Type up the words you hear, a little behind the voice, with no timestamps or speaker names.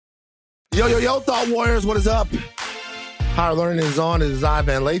Yo, Thought Warriors, what is up? Higher Learning is on. It is I,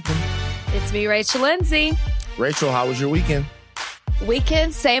 Van Lathan. It's me, Rachel Lindsay. Rachel, how was your weekend?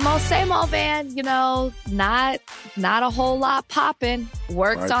 Weekend, same old, Van. You know, not a whole lot popping.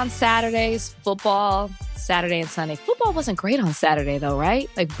 Worked on Saturdays, football, Saturday and Sunday. Football wasn't great on Saturday, though, right?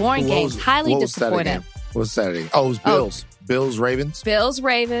 Like, boring games. Highly disappointed. What was Saturday? Oh, it was Bills. Bills, Ravens. Bills,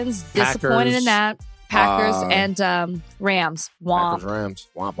 Ravens. Packers, disappointed in that. Packers and Rams. Womp. Packers, Rams.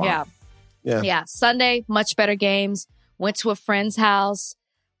 Womp, womp. Yeah. Sunday, much better games. Went to a friend's house,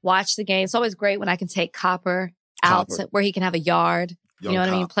 watched the game. It's always great when I can take Copper out where he can have a yard. Young you know what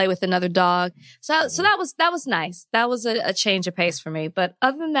Cop. I mean? Play with another dog. So that was nice. That was a change of pace for me. But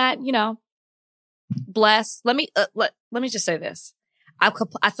other than that, you know, blessed. Let me just say this. I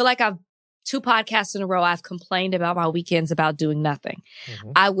feel like I've 2 podcasts in a row. I've complained about my weekends about doing nothing.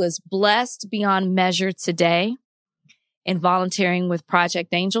 Mm-hmm. I was blessed beyond measure today in volunteering with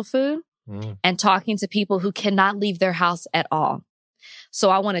Project Angel Food. And talking to people who cannot leave their house at all. So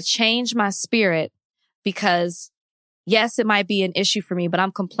I want to change my spirit because, yes, it might be an issue for me, but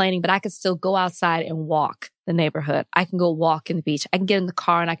I'm complaining, but I could still go outside and walk the neighborhood. I can go walk in the beach. I can get in the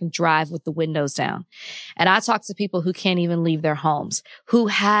car and I can drive with the windows down. And I talk to people who can't even leave their homes, who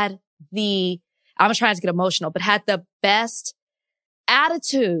had I'm trying to get emotional, but had the best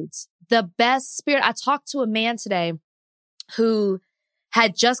attitudes, the best spirit. I talked to a man today who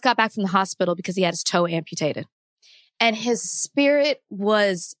had just got back from the hospital because he had his toe amputated. And his spirit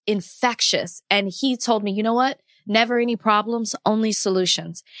was infectious. And he told me, you know what? Never any problems, only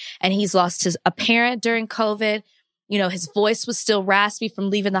solutions. And he's lost a parent during COVID. You know, his voice was still raspy from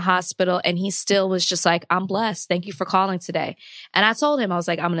leaving the hospital. And he still was just like, I'm blessed. Thank you for calling today. And I told him, I was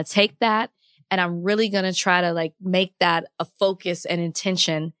like, I'm going to take that. And I'm really going to try to like make that a focus and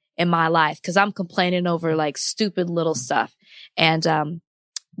intention in my life. Cause I'm complaining over like stupid little stuff. And,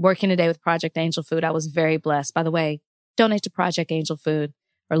 working today with Project Angel Food, I was very blessed. By the way, donate to Project Angel Food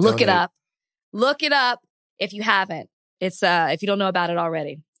or look it up. Look it up if you haven't. It's, if you don't know about it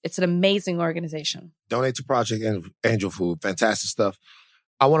already, it's an amazing organization. Donate to Project Angel Food. Fantastic stuff.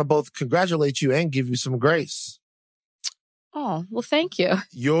 I want to both congratulate you and give you some grace. Oh, well, thank you.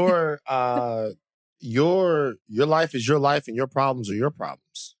 Your life is your life and your problems are your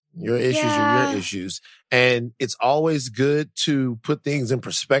problems. Your issues are your issues. And it's always good to put things in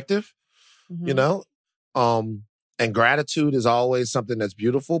perspective, you know? And gratitude is always something that's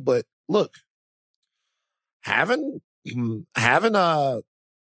beautiful. But look, having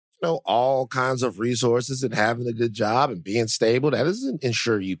all kinds of resources and having a good job and being stable, that doesn't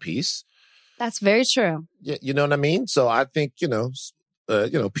ensure you peace. That's very true. You know what I mean? So I think,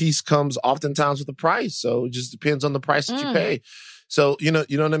 peace comes oftentimes with a price. So it just depends on the price that you pay. So, you know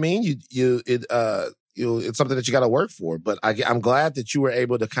what I mean? It's something that you got to work for. But I'm glad that you were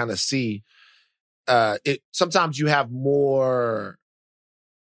able to kind of see it. Sometimes you have more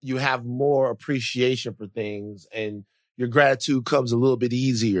appreciation for things, and your gratitude comes a little bit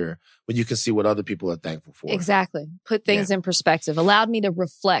easier when you can see what other people are thankful for. Exactly. Put things in perspective. Allowed me to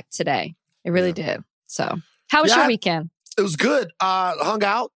reflect today. It really did. So, how was your weekend? It was good. Hung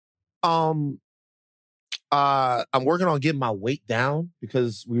out. I'm working on getting my weight down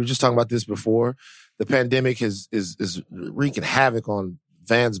because we were just talking about this before. The pandemic is wreaking havoc on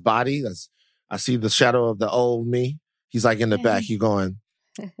Van's body. I see the shadow of the old me. He's like in the back. He going,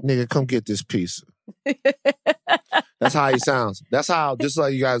 nigga, come get this piece. That's how he sounds. That's how, just so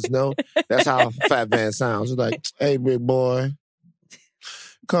you guys know, that's how Fat Van sounds. He's like, hey, big boy,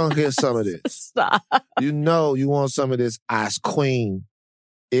 come get some of this. Stop. You know you want some of this ice cream.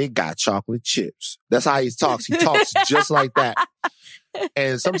 It got chocolate chips. That's how he talks. He talks just like that.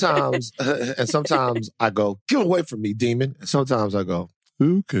 And sometimes I go, get away from me, demon. And sometimes I go,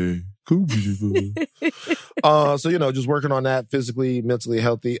 okay, cool. So, just working on that physically, mentally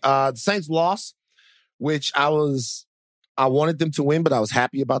healthy. The Saints lost, which I wanted them to win, but I was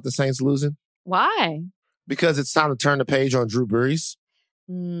happy about the Saints losing. Why? Because it's time to turn the page on Drew Brees.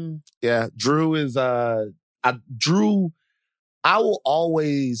 Yeah, Drew is, I will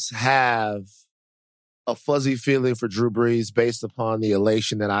always have a fuzzy feeling for Drew Brees based upon the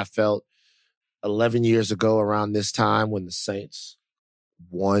elation that I felt 11 years ago around this time when the Saints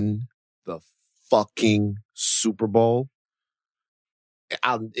won the fucking Super Bowl.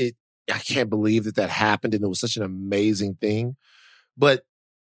 I can't believe that happened, and it was such an amazing thing. But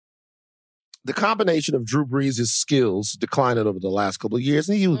the combination of Drew Brees' skills declining over the last couple of years,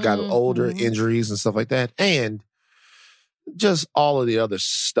 and he got older, injuries and stuff like that, and just all of the other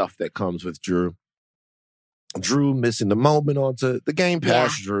stuff that comes with Drew. Drew missing the moment onto the game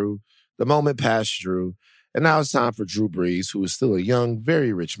past Drew, the moment past Drew. And now it's time for Drew Brees, who is still a young,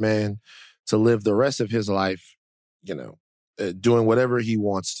 very rich man, to live the rest of his life, doing whatever he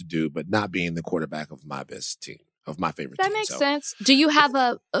wants to do, but not being the quarterback of my best team, of my favorite team. That makes sense. Do you have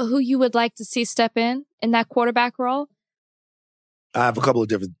a who you would like to see step in that quarterback role? I have a couple of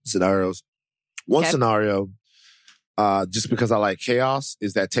different scenarios. One scenario, just because I like chaos,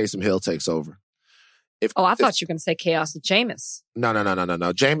 is that Taysom Hill takes over. I thought you were going to say chaos with Jameis. No.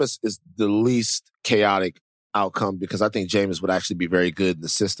 Jameis is the least chaotic outcome because I think Jameis would actually be very good in the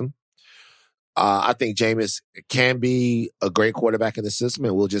system. I think Jameis can be a great quarterback in the system,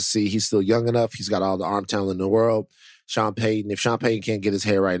 and we'll just see. He's still young enough. He's got all the arm talent in the world. Sean Payton, if Sean Payton can't get his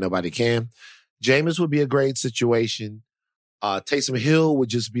hair right, nobody can. Jameis would be a great situation. Taysom Hill would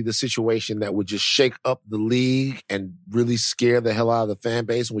just be the situation that would just shake up the league and really scare the hell out of the fan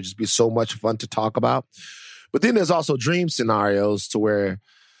base and would just be so much fun to talk about. But then there's also dream scenarios to where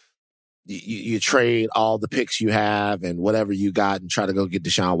you trade all the picks you have and whatever you got and try to go get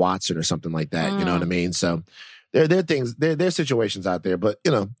Deshaun Watson or something like that. You know what I mean? So there are things, there are situations out there, but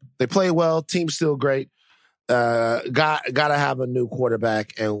they play well. Team's still great. Got to have a new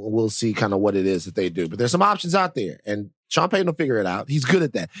quarterback, and we'll see kind of what it is that they do. But there's some options out there, and Sean Payton will figure it out. He's good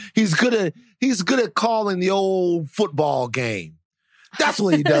at that. He's good at calling the old football game. That's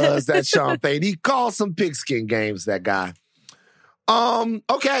what he does. That's Sean Payton. He calls some pigskin games. That guy.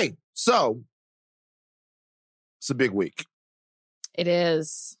 Okay, so it's a big week. It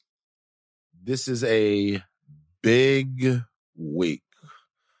is. This is a big week.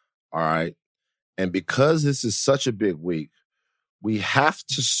 All right. And because this is such a big week, we have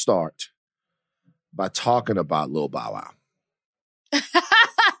to start by talking about Lil Bow Wow.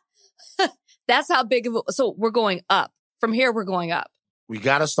 That's how big of a... So we're going up. From here, we're going up. We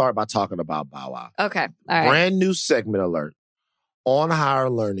got to start by talking about Bow Wow. Okay. All right. Brand new segment alert on Higher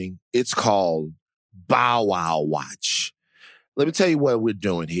Learning. It's called Bow Wow Watch. Let me tell you what we're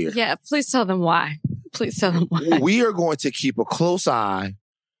doing here. Yeah, please tell them why. Please tell them why. We are going to keep a close eye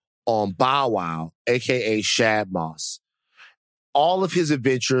on Bow Wow, a.k.a. Shad Moss. All of his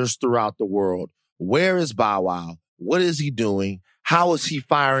adventures throughout the world. Where is Bow Wow? What is he doing? How is he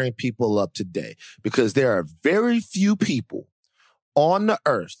firing people up today? Because there are very few people on the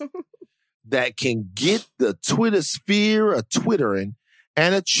earth that can get the Twitter sphere a twittering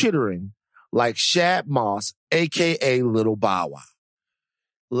and a chittering like Shad Moss, a.k.a. Little Bow Wow.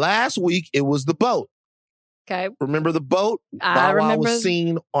 Last week, it was the boat. Okay. Remember the boat? Bow Wow was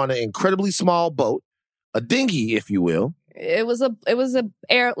seen on an incredibly small boat, a dinghy, if you will. It was a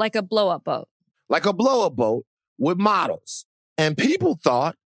like a blow-up boat. Like a blow-up boat with models. And people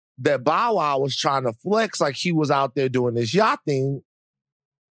thought that Bow Wow was trying to flex like he was out there doing this yacht thing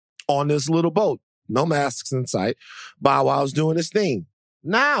on this little boat. No masks in sight. Bow Wow's doing his thing.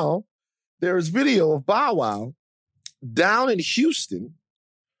 Now, there is video of Bow Wow down in Houston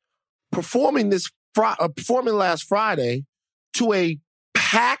performing last Friday to a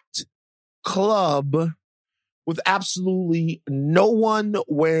packed club with absolutely no one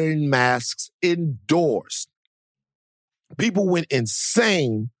wearing masks indoors. People went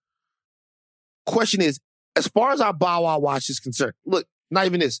insane. Question is, as far as our Bow Wow watch is concerned, look, not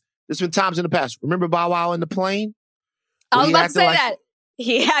even this. There's been times in the past. Remember Bow Wow in the plane? I was about to say that.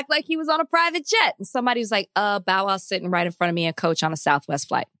 He acted like he was on a private jet. And somebody was like, Bow Wow's sitting right in front of me and Coach on a Southwest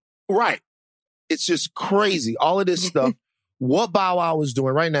flight. Right. It's just crazy. All of this stuff. What Bow Wow was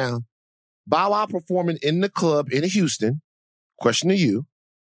doing right now, Bow Wow performing in the club in Houston. Question to you.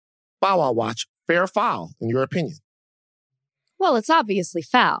 Bow Wow watch, fair or foul, in your opinion? Well, it's obviously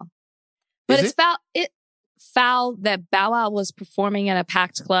foul. But it's foul that Bow Wow was performing in a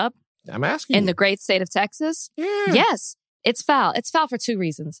packed club. I'm asking in the great state of Texas. Yeah. Yes, it's foul. It's foul for two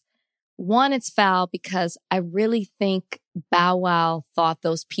reasons. One, it's foul because I really think Bow Wow thought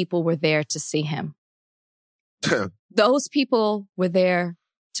those people were there to see him. Those people were there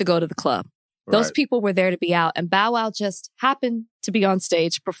to go to the club. Those people were there to be out. And Bow Wow just happened to be on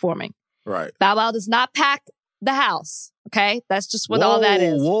stage performing. Right. Bow Wow does not pack the house. Okay? That's just what all that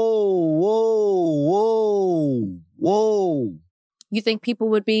is. Whoa. You think people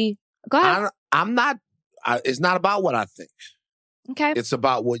would be... Go ahead. I'm not... it's not about what I think. Okay. It's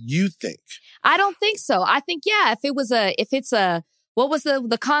about what you think. I don't think so. I think, yeah, if it's a, what was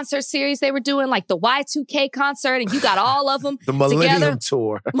the concert series they were doing? Like the Y2K concert, and you got all of them the Millennium together.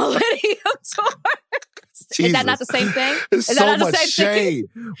 Tour. Millennium Tour. Is that not the same thing? It's Is so that not much the same shade.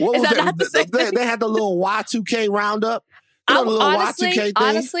 thing? What Is was that that? not the same thing? They had the little Y2K roundup.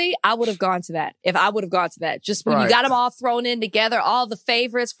 Honestly, I would have gone to that. If I would have gone to that, just when you got them all thrown in together, all the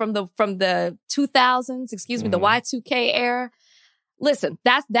favorites from the 2000s, the Y2K era. listen,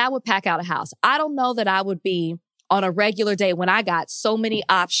 that would pack out a house. I don't know that I would be on a regular day when I got so many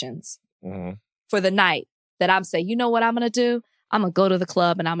options for the night that I'm saying, you know what I'm going to do? I'm going to go to the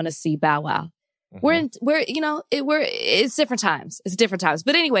club and I'm going to see Bow Wow. It's different times. It's different times.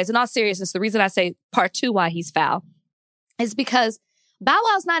 But anyways, in all seriousness, the reason I say part 2 why he's foul is because Bow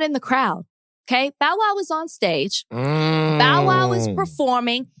Wow's not in the crowd. Okay. Bow Wow is on stage. Bow Wow is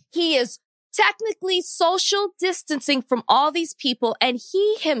performing. He is technically social distancing from all these people. And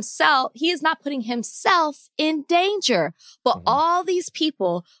he is not putting himself in danger. But all these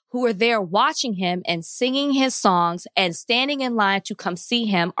people who are there watching him and singing his songs and standing in line to come see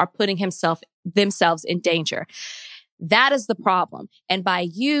him are putting themselves in danger. That is the problem. And by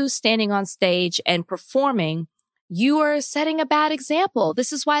you standing on stage and performing, you are setting a bad example.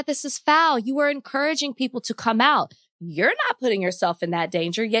 This is why this is foul. You are encouraging people to come out. You're not putting yourself in that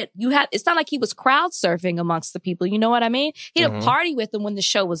danger, yet it's not like he was crowd surfing amongst the people. You know what I mean? He didn't party with them when the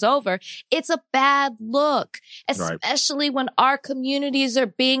show was over. It's a bad look, especially when our communities are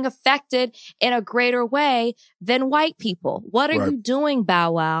being affected in a greater way than white people. What are you doing,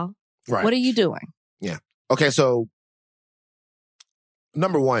 Bow Wow? Right. What are you doing? Yeah. Okay. So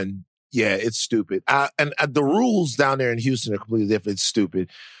number one, yeah, it's stupid. And the rules down there in Houston are completely different. It's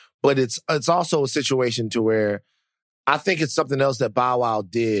stupid, but it's also a situation to where I think it's something else that Bow Wow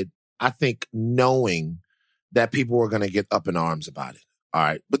did. I think knowing that people were going to get up in arms about it. All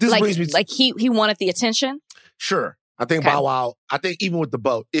right. But this brings me to... he wanted the attention? Sure. I think Bow Wow, even with the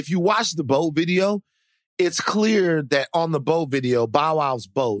boat, if you watch the boat video, it's clear that on the boat video, Bow Wow's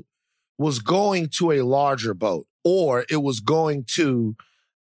boat was going to a larger boat or it was going to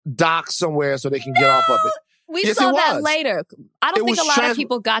dock somewhere so they can get off of it. We saw that later. I don't think a lot of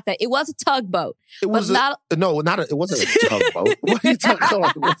people got that. It was a tugboat. It wasn't it wasn't a tugboat. What are you talking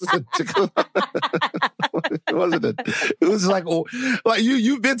about? It was like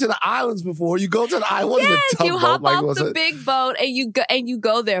you've been to the islands before. You go to the island. It wasn't a tugboat. You hop off the big boat and you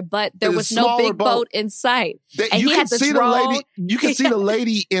go there, but there was no big boat in sight. And you can see the lady. You can see the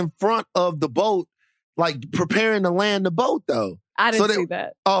lady in front of the boat, like preparing to land the boat, though. I didn't see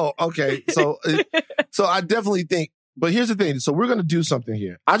that. Oh, okay. So I definitely think, but here's the thing. So we're going to do something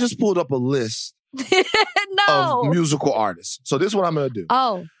here. I just pulled up a list of musical artists. So this is what I'm going to do.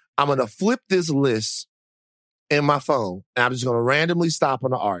 Oh. I'm going to flip this list in my phone and I'm just going to randomly stop on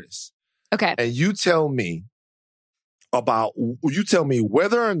the artist. Okay. And you tell me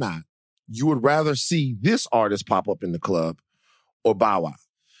whether or not you would rather see this artist pop up in the club or Bow Wow.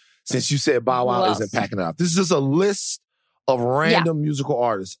 Since you said Bow Wow isn't packing it up. This is just a list of random musical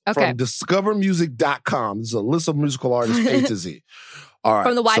artists from discovermusic.com. This is a list of musical artists A to Z. All right.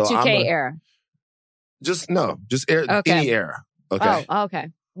 From the Y2K era. Any era. Okay. Oh, okay.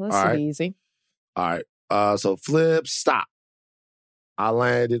 Well, this will be easy. All right. So flip, stop. I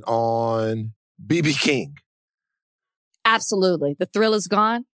landed on BB King. Absolutely. The thrill is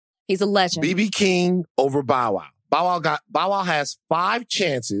gone. He's a legend. BB King over Bow Wow. Bow Wow has 5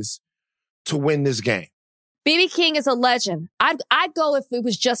 chances to win this game. BB King is a legend. I'd go if it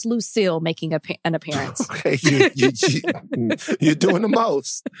was just Lucille making an appearance. Okay, you're doing the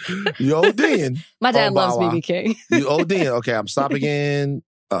most. You're ODing. My dad loves BB King. You ODing. Okay, I'm stopping in.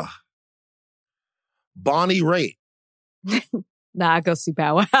 Bonnie Raitt. Nah, I go see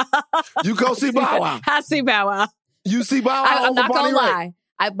Bow Wow. You go see Bow Wow. I see Bow Wow. You see Bow Wow. I'm not Bonnie gonna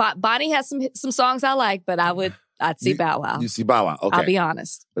lie. Bonnie has some songs I like, but I'd see Bow Wow. You see Bow Wow. Okay. I'll be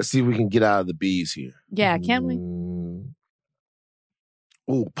honest. Let's see if we can get out of the bees here. Yeah, can we?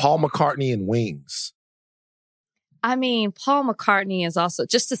 Paul McCartney and Wings. I mean, Paul McCartney is also,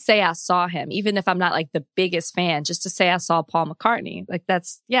 just to say I saw him, even if I'm not like the biggest fan, just to say I saw Paul McCartney. Like I'm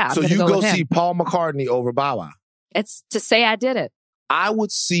so you go see Paul McCartney over Bow Wow? It's to say I did it. I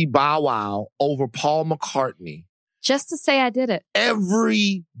would see Bow Wow over Paul McCartney. Just to say I did it.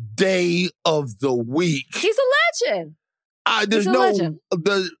 Every day of the week. He's a legend. I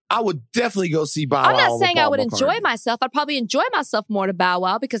would definitely go see Bow Wow. I'm not saying I would McCartney. enjoy myself. I'd probably enjoy myself more to Bow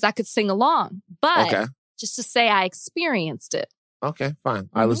Wow because I could sing along. But just to say I experienced it. Okay, fine.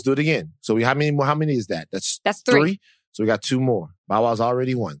 All right, let's do it again. So how many is that? That's 3. So we got 2 more. Bow Wow's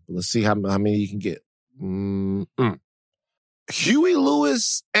already won. Let's see how many you can get. Huey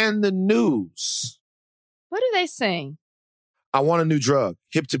Lewis and the News. What do they sing? I Want a New Drug.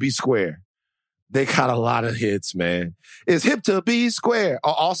 Hip to Be Square. They got a lot of hits, man. It's hip to be square.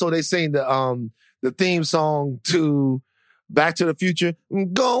 Also, they sing the theme song to Back to the Future.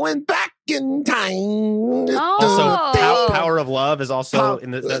 Going back in time. So Power of Love is also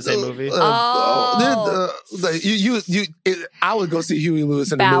in that same movie. I would go see Huey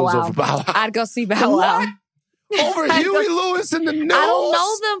Lewis and the News over Bow Wow. I'd go see Bow Wow. Over Huey Lewis and the News? I don't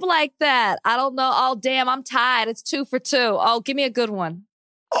know them like that. I don't know. Oh, damn, I'm tied. It's 2 for 2. Oh, give me a good one.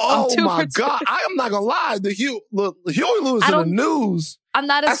 Oh, my God. I am not going to lie. The Huey Lewis and the News. I'm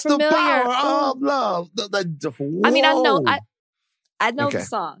not as familiar. That's the power of love. I mean, I know the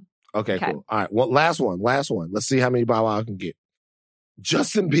song. Okay, cool. All right. Well, last one. Let's see how many Bow Wow I can get.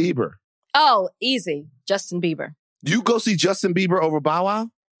 Justin Bieber. Oh, easy. Justin Bieber. You go see Justin Bieber over Bow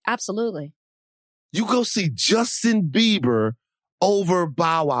Wow? Absolutely. You go see Justin Bieber over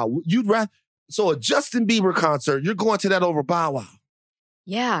Bow Wow. You'd rather, so a Justin Bieber concert, you're going to that over Bow Wow.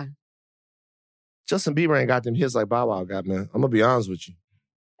 Yeah. Justin Bieber ain't got them hits like Bow Wow got, man. I'm going to be honest with you.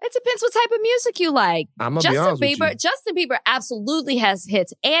 It depends what type of music you like. I'm going to be honest with you. Justin Bieber absolutely has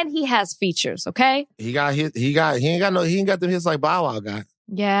hits and he has features, okay? He ain't got them hits like Bow Wow got.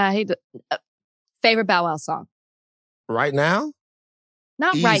 Yeah, favorite Bow Wow song? Right now?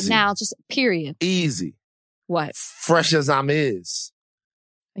 Not Easy. Right now, just period. Easy. What? Fresh as I'm is.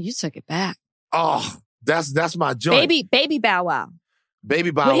 You took it back. Oh, that's my joint. Baby Bow Wow.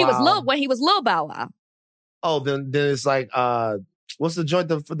 Baby Bow Wow. When he was Lil Bow Wow. Oh, then it's like what's the joint?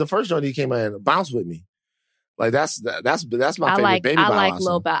 The first joint he came in, Bounce With Me. Like that's my favorite Baby Bow Wow. I like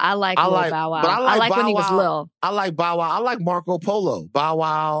Lil Bow Wow. But I like when he was Lil. I like Bow Wow. I like Marco Polo, Bow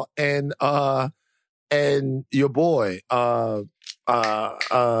Wow, and your boy,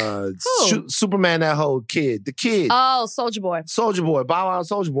 Superman, that whole kid, the kid. Oh, Soulja Boy, Bow Wow,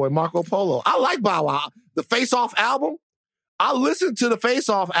 Soulja Boy, Marco Polo. I like Bow Wow. The Face Off album. I listened to the Face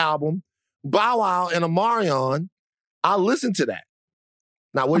Off album, Bow Wow and Omarion. I listened to that.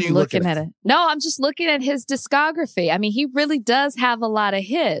 Now, what are you looking at? It? No, I'm just looking at his discography. I mean, he really does have a lot of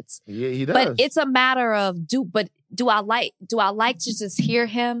hits. Yeah, he does. But it's a matter of do I like to just hear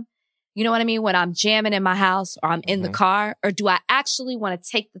him? You know what I mean? When I'm jamming in my house or I'm in the car, or do I actually want to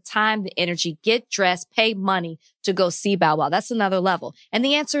take the time, the energy, get dressed, pay money to go see Bow Wow? That's another level. And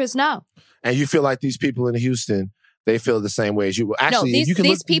the answer is no. And you feel like these people in Houston, they feel the same way as you. Actually, no,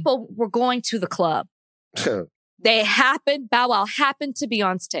 these people were going to the club. Bow Wow happened to be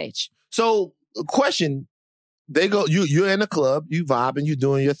on stage. So, question, they go, you're in a club, you vibing, you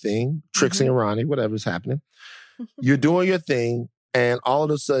doing your thing, Trixie and Ronnie, whatever's happening. You're doing your thing, and all of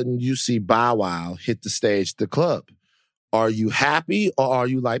a sudden you see Bow Wow hit the stage, the club. Are you happy, or are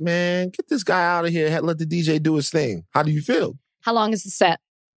you like, man, get this guy out of here, let the DJ do his thing? How do you feel? How long is the set?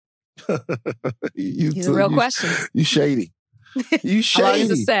 These are real questions. You shady. You shady. How long is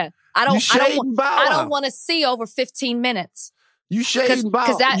the set? I don't want to see over 15 minutes. You shading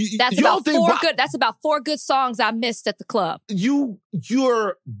Bow Wow. Because that's about 4 good songs I missed at the club.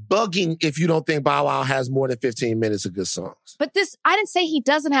 You're bugging if you don't think Bow Wow has more than 15 minutes of good songs. But I didn't say he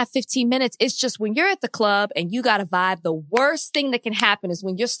doesn't have 15 minutes. It's just when you're at the club and you got to vibe, the worst thing that can happen is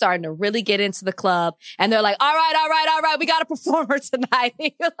when you're starting to really get into the club and they're like, all right, we got a performer tonight.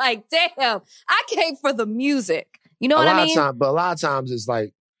 And you're like, damn, I came for the music. You know what I mean? But a lot of times it's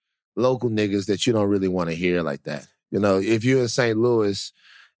like local niggas that you don't really want to hear like that. You know, if you're in St. Louis,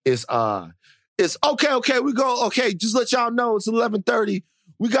 it's okay, we go, okay, just let y'all know it's 11:30.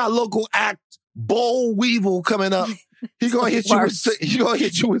 We got local act Boll Weevil coming up. He gonna hit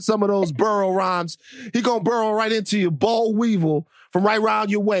you with some of those burrow rhymes. He gonna burrow right into you, Boll Weevil, from right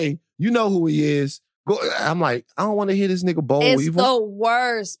around your way. You know who he is. I'm like, I don't want to hear this nigga Boll Weevil. It's the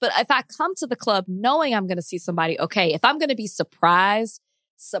worst. But if I come to the club knowing I'm gonna see somebody, okay, if I'm gonna be surprise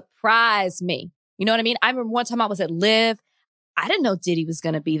me. You know what I mean? I remember one time I was at Live. I didn't know Diddy was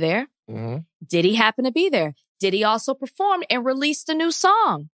going to be there. Diddy happened to be there. Diddy also performed and released a new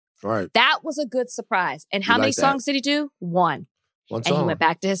song. Right. That was a good surprise. And how many songs did he do? One song. And he went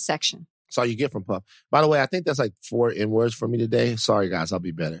back to his section. That's all you get from Puff. By the way, I think that's like 4 N-words for me today. Sorry, guys. I'll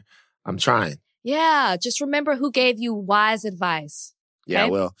be better. I'm trying. Yeah. Just remember who gave you wise advice. Okay? Yeah,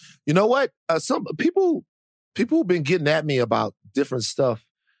 well, you know what? Some people have been getting at me about different stuff.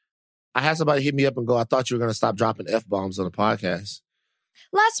 I had somebody hit me up and go, I thought you were going to stop dropping F-bombs on the podcast.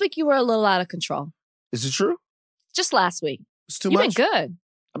 Last week, you were a little out of control. Is it true? Just last week. It's too much? You've been good.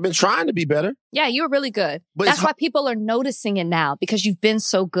 I've been trying to be better. Yeah, you were really good. But that's why people are noticing it now, because you've been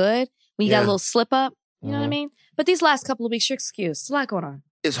so good. When you got a little slip up, you know what I mean? But these last couple of weeks, you're excused. There's a lot going on.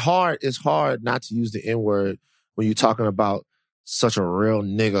 It's hard not to use the N-word when you're talking about such a real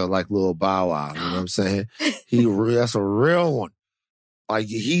nigga like Lil Bow Wow. You know what I'm saying? That's a real one. Like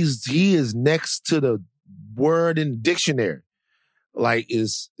he is next to the word in the dictionary. Like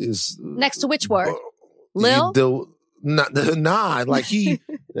is next to which word? Lil? Nah, like he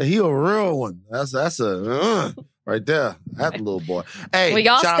a real one. That's a right there. That little boy. Hey, well,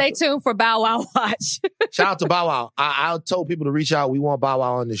 y'all stay tuned for Bow Wow Watch. Shout out to Bow Wow. I told people to reach out. We want Bow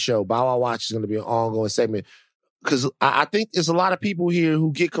Wow on the show. Bow Wow Watch is going to be an ongoing segment. because I think there's a lot of people here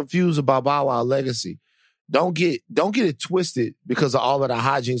who get confused about Bow Wow legacy. Don't get it twisted because of all of the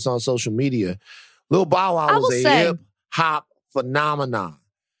hijinks on social media. Lil Bow Wow was a hip hop phenomenon.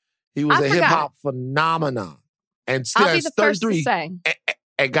 He was a hip hop phenomenon, and still I'll be the first to say,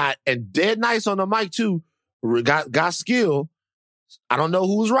 and dead nice on the mic too. Got skill. I don't know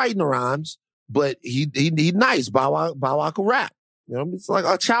who was writing the rhymes, but he nice. Bow Wow could rap. You know, it's like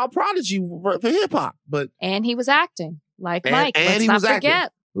a child prodigy for hip hop. And he was acting like Mike. Let's not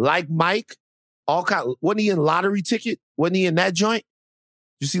forget. Like Mike. Wasn't he in Lottery Ticket? Wasn't he in that joint?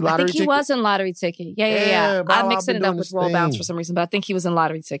 You see Lottery Ticket? I think he was in Lottery Ticket. Yeah. I'm mixing it up with Roll Bounce for some reason, but I think he was in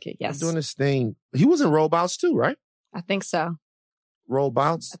Lottery Ticket. Yes. Doing this thing. He was in Roll Bounce too, right? I think so. Roll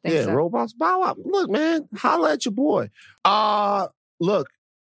Bounce? I think so. Roll Bounce. Bow Wow. Look, man, holla at your boy. Look,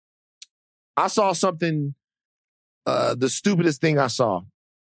 I saw something, the stupidest thing I saw.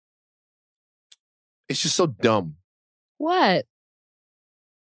 It's just so dumb. What?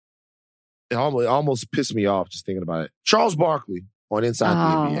 It almost pissed me off just thinking about it. Charles Barkley on Inside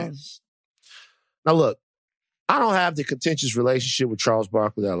the NBA. Now, look, I don't have the contentious relationship with Charles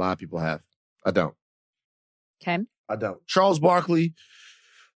Barkley that a lot of people have. I don't. Okay. I don't. Charles Barkley,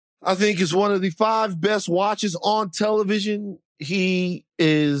 I think, is one of the 5 best watches on television. He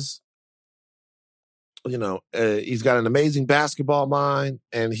is, he's got an amazing basketball mind,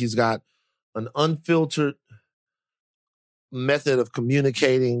 and he's got an unfiltered method of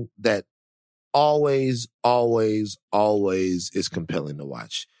communicating that always, always, always is compelling to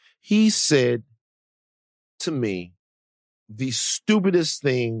watch. He said to me the stupidest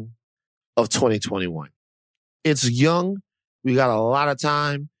thing of 2021. It's young. We got a lot of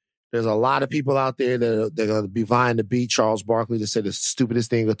time. There's a lot of people out there that are going to be vying to beat Charles Barkley to say the stupidest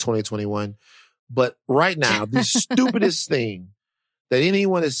thing of 2021. But right now, the stupidest thing that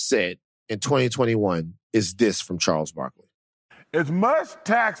anyone has said in 2021 is this from Charles Barkley. As much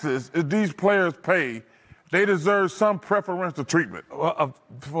taxes as these players pay, they deserve some preferential treatment.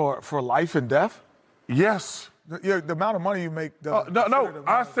 For life and death? Yes. The amount of money you make. No,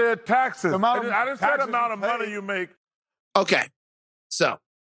 I said taxes. I didn't say the amount of money you make. Okay, so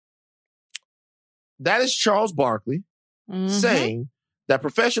that is Charles Barkley saying that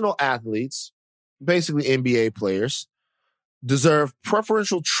professional athletes, basically NBA players, deserve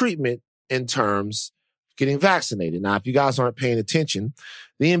preferential treatment in terms of getting vaccinated. Now, if you guys aren't paying attention,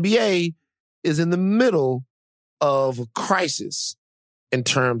 the NBA is in the middle of a crisis in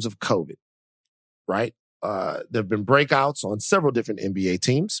terms of COVID, right? There have been breakouts on several different NBA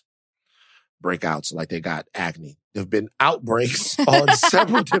teams. Breakouts like they got acne. There have been outbreaks on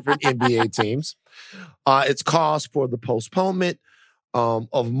several different NBA teams. It's caused for the postponement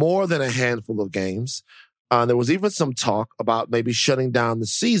of more than a handful of games. There was even some talk about maybe shutting down the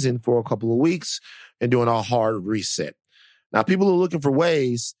season for a couple of weeks and doing a hard reset. Now, people are looking for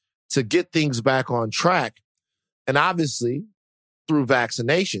ways to get things back on track. And obviously, through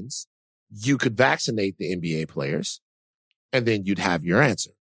vaccinations, you could vaccinate the NBA players, and then you'd have your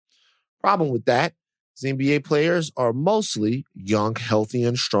answer. Problem with that is NBA players are mostly young, healthy,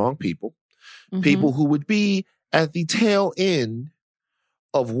 and strong people. People who would be at the tail end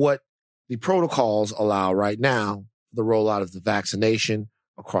of what the protocols allow right now, the rollout of the vaccination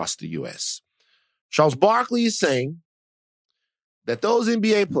across the U.S. Charles Barkley is saying that those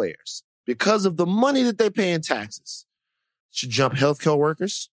NBA players, because of the money that they pay in taxes, should jump healthcare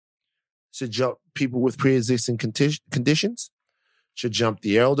workers, should jump people with pre-existing conditions, should jump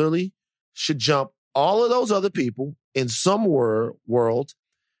the elderly, should jump all of those other people in some world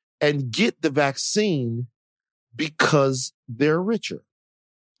and get the vaccine because they're richer.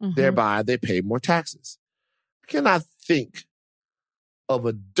 Thereby, they pay more taxes. I cannot think of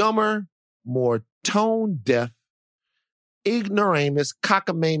a dumber, more tone-deaf, ignoramus,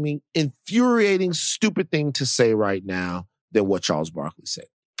 cockamamie, infuriating, stupid thing to say right now than what Charles Barkley said.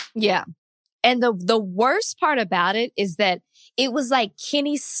 Yeah. And the worst part about it is that it was like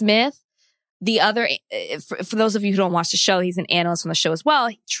Kenny Smith, the other, for those of you who don't watch the show, he's an analyst on the show as well.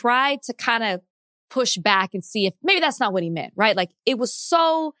 He tried to kind of push back and see if maybe that's not what he meant, right? Like it was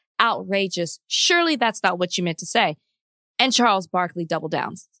so outrageous. Surely that's not what you meant to say. And Charles Barkley doubled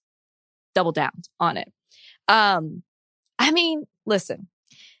down on it. I mean, listen,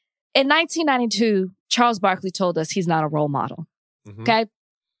 in 1992, Charles Barkley told us he's not a role model. Okay.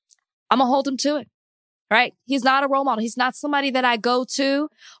 I'm going to hold him to it. Right? He's not a role model. He's not somebody that I go to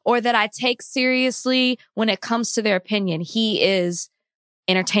or that I take seriously when it comes to their opinion. He is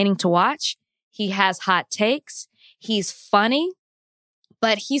entertaining to watch. He has hot takes. He's funny,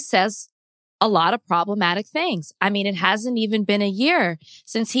 but he says a lot of problematic things. I mean, it hasn't even been a year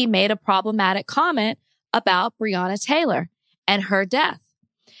since he made a problematic comment about Breonna Taylor and her death.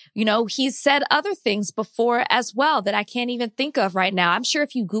 You know, he's said other things before as well that I can't even think of right now. I'm sure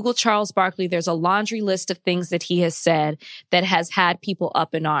if you Google Charles Barkley, there's a laundry list of things that he has said that has had people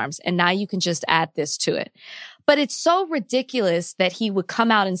up in arms. And now you can just add this to it. But it's so ridiculous that he would come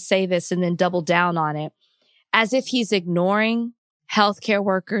out and say this and then double down on it as if he's ignoring healthcare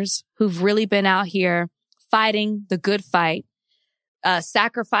workers who've really been out here fighting the good fight,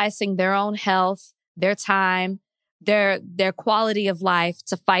 sacrificing their own health, their time, their quality of life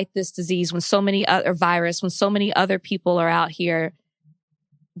to fight this disease when so many other virus, when so many other people are out here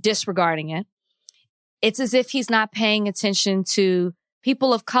disregarding it. It's as if he's not paying attention to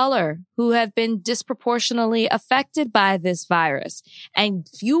people of color who have been disproportionately affected by this virus. And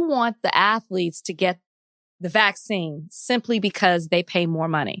if you want the athletes to get the vaccine simply because they pay more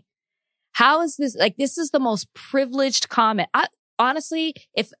money, how is this? Like, this is the most privileged comment. Honestly,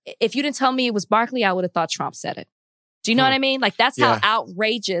 if you didn't tell me it was Barkley, I would have thought Trump said it. Do you know what I mean? Like, that's how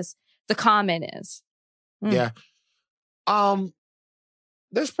outrageous the comment is. Yeah.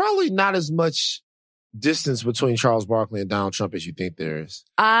 There's probably not as much distance between Charles Barkley and Donald Trump as you think there is.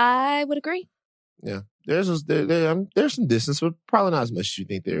 I would agree. Yeah. There's some distance, but probably not as much as you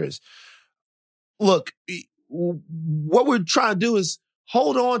think there is. Look, what we're trying to do is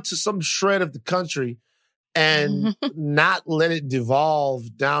hold on to some shred of the country and not let it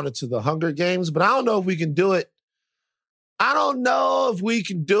devolve down into the Hunger Games. But I don't know if we can do it. I don't know if we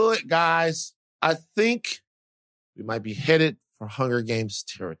can do it, guys. I think we might be headed for Hunger Games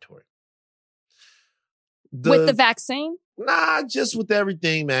territory. With the vaccine? Nah, just with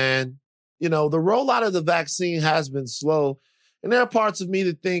everything, man. You know, the rollout of the vaccine has been slow. And there are parts of me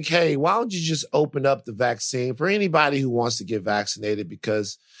that think, hey, why don't you just open up the vaccine for anybody who wants to get vaccinated?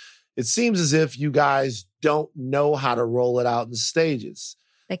 Because it seems as if you guys don't know how to roll it out in stages.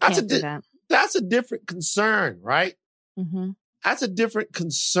 They can't do that. That's a different concern, right? Mm-hmm. That's a different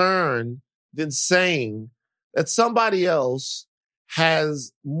concern than saying that somebody else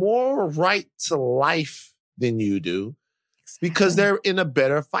has more right to life than you do because they're in a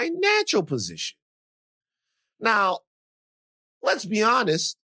better financial position. Now, let's be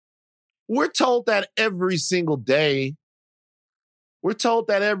honest. We're told that every single day. We're told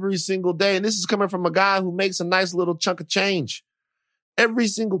that every single day. And this is coming from a guy who makes a nice little chunk of change. Every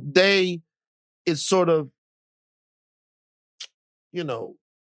single day, it's sort of,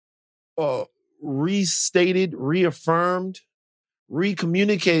 restated, reaffirmed,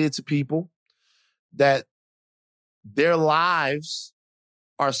 recommunicated to people that their lives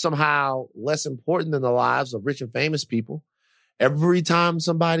are somehow less important than the lives of rich and famous people. Every time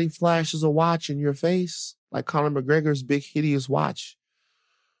somebody flashes a watch in your face, like Conor McGregor's big, hideous watch,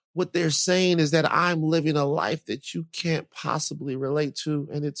 what they're saying is that I'm living a life that you can't possibly relate to,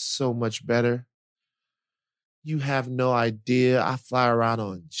 and it's so much better. You have no idea. I fly around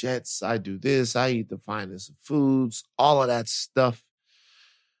on jets. I do this. I eat the finest of foods, all of that stuff.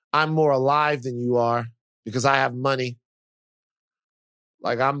 I'm more alive than you are because I have money.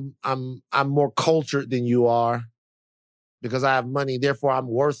 Like I'm more cultured than you are because I have money. Therefore, I'm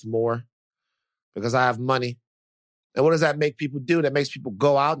worth more because I have money. And what does that make people do? That makes people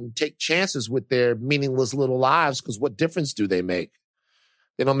go out and take chances with their meaningless little lives because what difference do they make?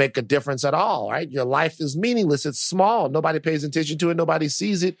 They don't make a difference at all, right? Your life is meaningless. It's small. Nobody pays attention to it. Nobody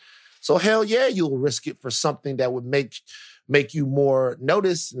sees it. So hell yeah, you'll risk it for something that would make you more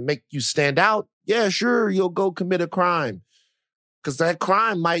noticed and make you stand out. Yeah, sure, you'll go commit a crime because that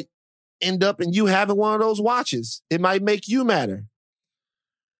crime might end up in you having one of those watches. It might make you matter.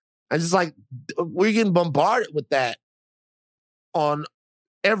 And just like we're getting bombarded with that on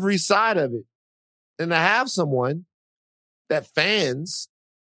every side of it. And to have someone that fans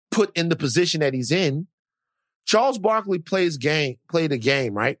put in the position that he's in, Charles Barkley played a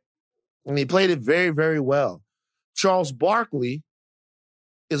game, right? And he played it very, very well. Charles Barkley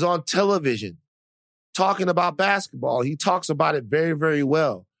is on television talking about basketball. He talks about it very, very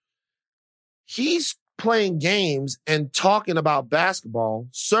well. He's playing games and talking about basketball,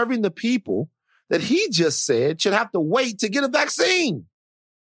 serving the people that he just said should have to wait to get a vaccine.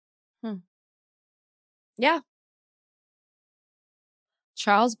 Yeah.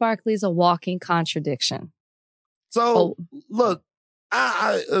 Charles Barkley's a walking contradiction. So look,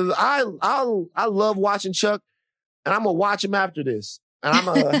 I love watching Chuck, and I'm gonna watch him after this, and I'm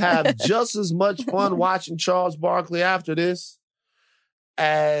gonna have just as much fun watching Charles Barkley after this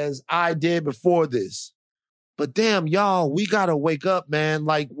as I did before this. But damn, y'all, we gotta wake up, man.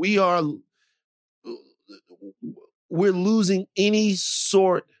 Like we're losing any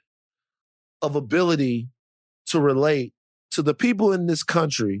sort of ability to relate to the people in this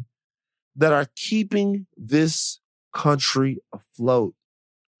country that are keeping this country afloat.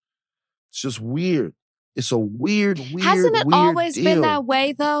 It's just weird. It's a weird Hasn't it always deal. been that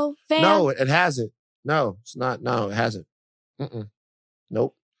way, though, Van? No, it hasn't. No, it's not. No, it hasn't.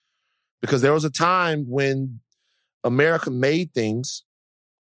 Nope. Because there was a time when America made things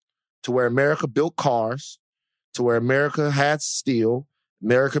to where America built cars, to where America had steel,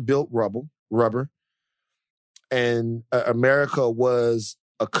 America built rubber, and America was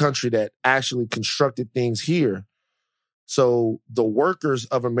a country that actually constructed things here. So the workers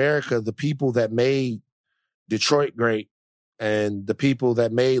of America, the people that made Detroit great, and the people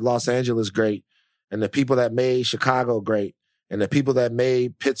that made Los Angeles great, and the people that made Chicago great, and the people that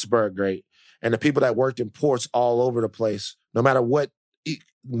made Pittsburgh great, and the people that worked in ports all over the place, no matter what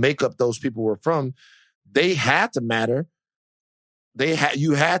makeup those people were from, they had to matter.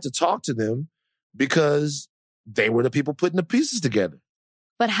 You had to talk to them because they were the people putting the pieces together.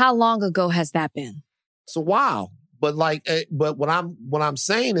 But how long ago has that been? It's a while. But what I'm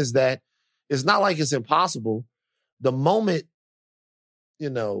saying is that it's not like it's impossible. The moment,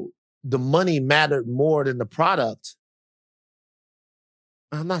 the money mattered more than the product.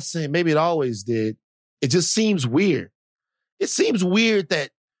 I'm not saying maybe it always did. It just seems weird. It seems weird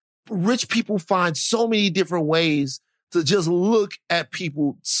that rich people find so many different ways to just look at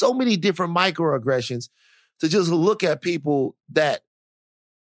people, so many different microaggressions, to just look at people that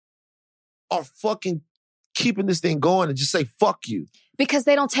are fucking keeping this thing going and just say, fuck you. Because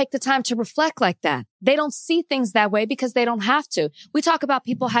they don't take the time to reflect like that. They don't see things that way because they don't have to. We talk about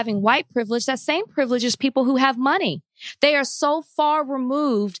people having white privilege. That same privilege is people who have money. They are so far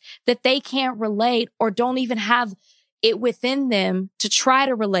removed that they can't relate or don't even have it within them to try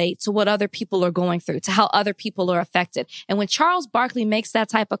to relate to what other people are going through, to how other people are affected. And when Charles Barkley makes that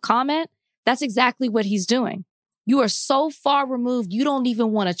type of comment, that's exactly what he's doing. You are so far removed, you don't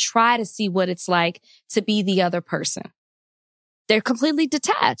even want to try to see what it's like to be the other person. They're completely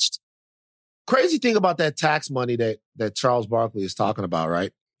detached. Crazy thing about that tax money that Charles Barkley is talking about,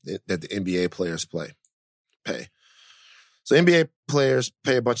 right? That the NBA players pay. So NBA players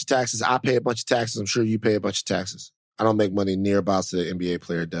pay a bunch of taxes. I pay a bunch of taxes. I'm sure you pay a bunch of taxes. I don't make money near about the NBA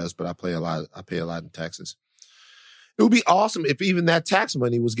player does, but I pay a lot in taxes. It would be awesome if even that tax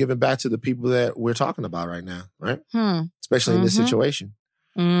money was given back to the people that we're talking about right now, right? Especially in this situation.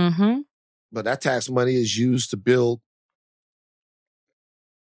 But that tax money is used to build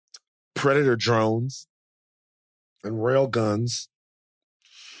Predator drones and rail guns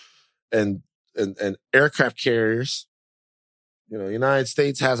and aircraft carriers. The United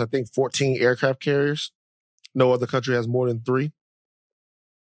States has, I think, 14 aircraft carriers. No other country has more than 3.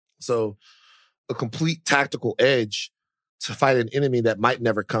 So a complete tactical edge to fight an enemy that might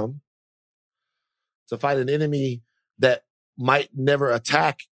never come, to fight an enemy that might never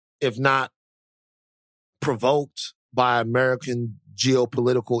attack if not provoked by American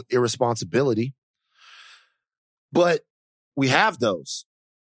geopolitical irresponsibility. But we have those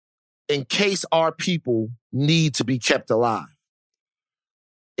in case our people need to be kept alive.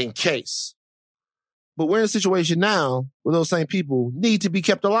 In case. But we're in a situation now where those same people need to be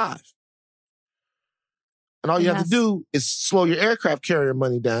kept alive. And all you have to do is slow your aircraft carrier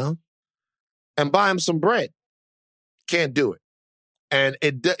money down and buy them some bread. Can't do it. And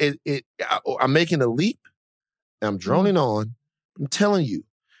I'm making a leap. And I'm droning on. I'm telling you,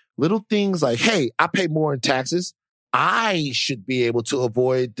 little things like, hey, I pay more in taxes. I should be able to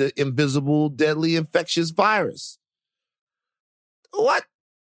avoid the invisible, deadly, infectious virus. What?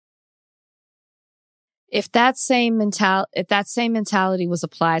 If that same mentality was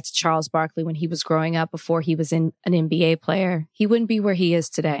applied to Charles Barkley when he was growing up before he was an NBA player, he wouldn't be where he is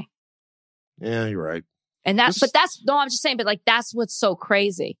today. Yeah, you're right. And I'm just saying, but that's what's so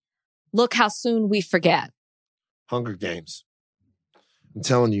crazy. Look how soon we forget. Hunger Games. I'm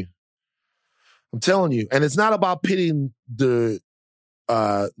telling you. And it's not about pitting the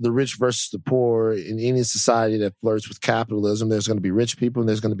rich versus the poor. In any society that flirts with capitalism, there's going to be rich people and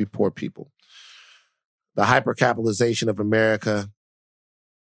there's going to be poor people. The hypercapitalization of America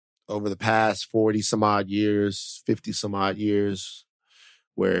over the past 40 some odd years, 50 some odd years,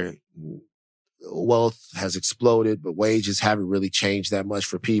 where wealth has exploded, but wages haven't really changed that much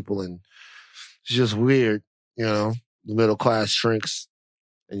for people. And it's just weird, the middle class shrinks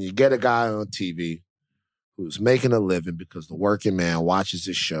and you get a guy on TV who's making a living because the working man watches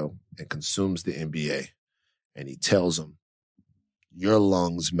this show and consumes the NBA. And he tells him, your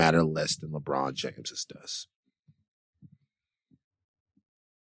lungs matter less than LeBron James's does.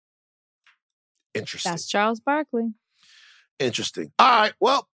 Interesting. That's Charles Barkley. Interesting. All right.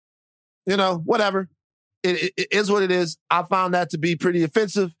 Well, whatever. It is what it is. I found that to be pretty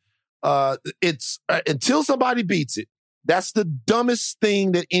offensive, It's until somebody beats it. That's the dumbest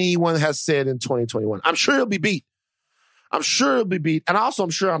thing that anyone has said in 2021. I'm sure it'll be beat. I'm sure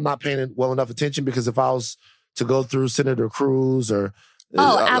I'm not paying well enough attention, because if I was to go through Senator Cruz or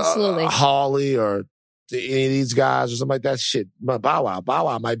absolutely Hawley or any of these guys or something like that, shit, Bow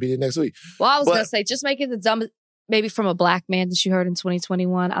Wow might be there next week. Well, I was going to say, just make it the dumbest, maybe from a black man that you heard in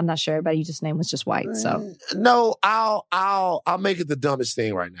 2021. I'm not sure. Everybody you just named was just white. So no, I'll make it the dumbest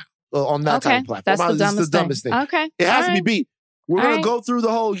thing right now on that type of platform. That's the dumbest thing. Okay, it has to be beat. We're going to go through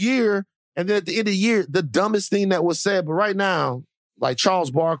the whole year, and then at the end of the year, the dumbest thing that was said. But right now, like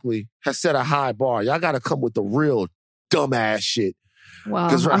Charles Barkley has set a high bar. Y'all got to come with the real dumbass shit. Well,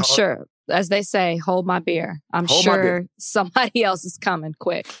 I'm sure, as they say, hold my beer. I'm sure somebody else is coming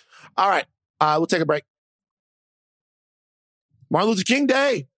quick. All right. We'll take a break. Martin Luther King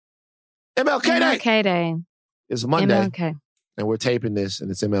Day. MLK Day. It's Monday. MLK. And we're taping this, and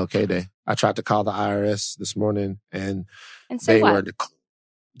it's MLK Day. I tried to call the IRS this morning, and say they what?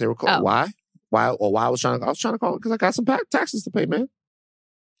 They were called. Why? Why I was trying to call it because I got some taxes to pay, man.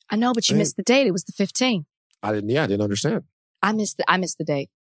 I know, but you missed the date. It was the 15th. I didn't understand. I missed the date.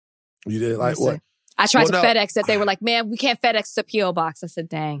 You did like what? I tried to FedEx it. They were like, man, we can't FedEx the P.O. box. I said,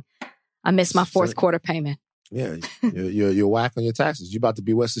 dang, I missed my fourth quarter payment. Yeah, you're whack on your taxes. You're about to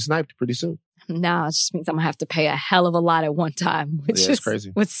be Wesley Sniped pretty soon. No, it just means I'm going to have to pay a hell of a lot at one time, which is crazy.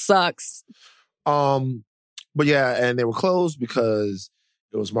 Which sucks. But yeah, and they were closed because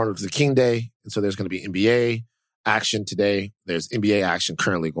it was Martin Luther King Day. And so there's going to be NBA action today. There's NBA action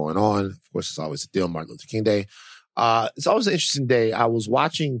currently going on. Of course, it's always a deal, Martin Luther King Day. It's always an interesting day. I was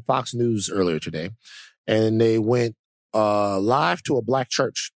watching Fox News earlier today, and they went live to a black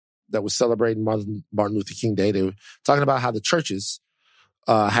church that was celebrating Martin Luther King Day. They were talking about how the churches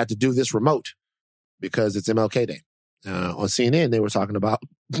had to do this remote because it's MLK Day. On CNN, they were talking about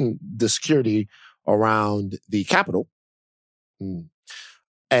the security around the Capitol.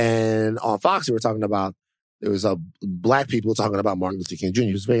 And on Fox, they were talking about, there was black people talking about Martin Luther King Jr.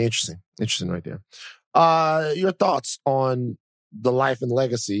 It was very interesting. Interesting right there. Your thoughts on the life and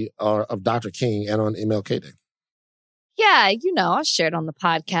legacy of Dr. King and on MLK Day? Yeah, I've shared on the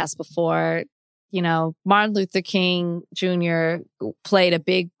podcast before, Martin Luther King Jr. played a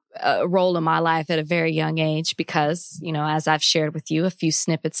big role in my life at a very young age because, as I've shared with you, a few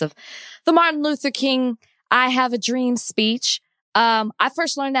snippets of the Martin Luther King I Have a Dream speech. I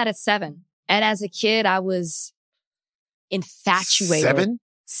first learned that at 7. And as a kid, I was infatuated.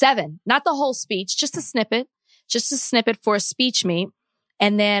 7, not the whole speech, just a snippet for a speech meet.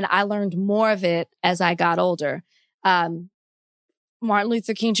 And then I learned more of it as I got older. Martin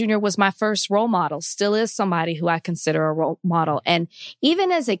Luther King Jr. was my first role model, still is somebody who I consider a role model. And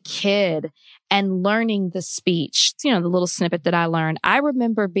even as a kid and learning the speech, the little snippet that I learned, I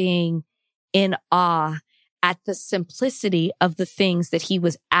remember being in awe at the simplicity of the things that he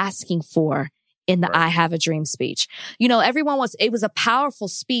was asking for in the I Have a Dream speech. It was a powerful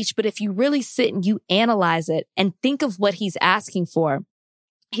speech, but if you really sit and you analyze it and think of what he's asking for,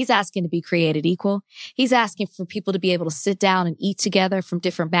 he's asking to be created equal. He's asking for people to be able to sit down and eat together from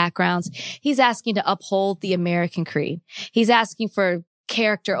different backgrounds. He's asking to uphold the American creed. He's asking for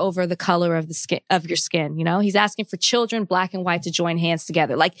character over the color of your skin. He's asking for children, black and white, to join hands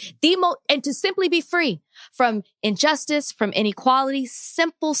together. And to simply be free from injustice, from inequality,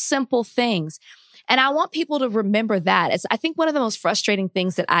 simple things. And I want people to remember that. I think one of the most frustrating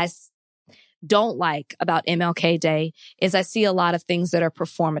things that I don't like about MLK Day is I see a lot of things that are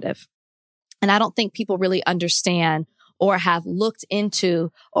performative. And I don't think people really understand or have looked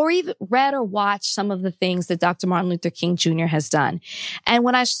into or even read or watched some of the things that Dr. Martin Luther King Jr. has done. And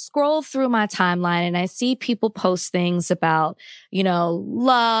when I scroll through my timeline and I see people post things about,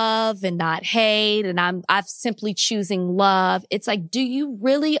 love and not hate, and I'm simply choosing love, it's like, do you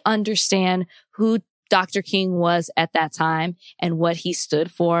really understand who Dr. King was at that time and what he stood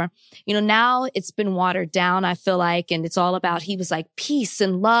for? Now it's been watered down, I feel like, and it's all about, he was like peace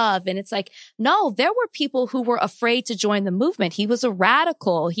and love. And it's like, no, there were people who were afraid to join the movement. He was a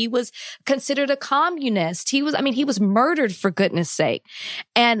radical. He was considered a communist. He was murdered, for goodness sake.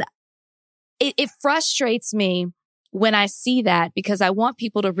 And it frustrates me when I see that, because I want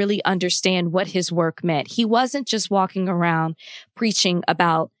people to really understand what his work meant. He wasn't just walking around preaching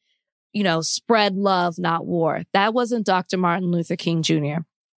about, spread love, not war. That wasn't Dr. Martin Luther King Jr.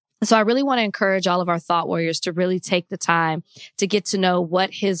 So I really want to encourage all of our thought warriors to really take the time to get to know what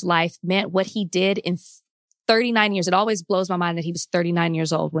his life meant, what he did in 39 years. It always blows my mind that he was 39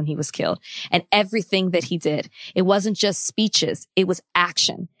 years old when he was killed. And everything that he did, it wasn't just speeches, it was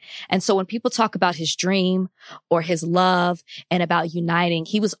action. And so when people talk about his dream or his love and about uniting,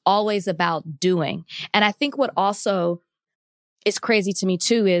 he was always about doing. And I think what also is crazy to me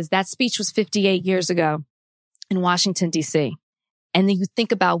too is that speech was 58 years ago in Washington, D.C. And then you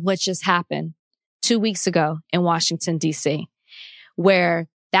think about what just happened 2 weeks ago in Washington, D.C., where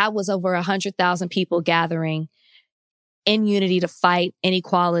that was over 100,000 people gathering in unity to fight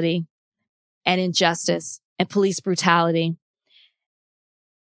inequality and injustice and police brutality.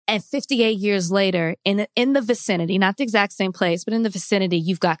 And 58 years later, in the vicinity, not the exact same place, but in the vicinity,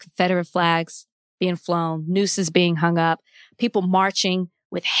 you've got Confederate flags being flown, nooses being hung up, people marching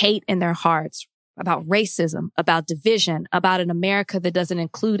with hate in their hearts about racism, about division, about an America that doesn't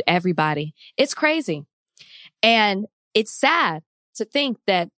include everybody. It's crazy. And it's sad to think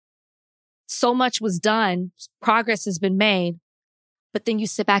that so much was done, progress has been made, but then you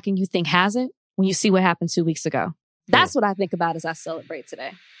sit back and you think, has it? When you see what happened 2 weeks ago. That's what I think about as I celebrate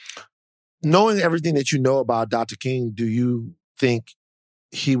today. Knowing everything that you know about Dr. King, do you think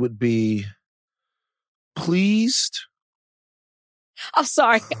he would be pleased? I'm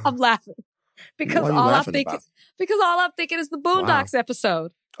sorry, I'm laughing. Because all I'm thinking is the Boondocks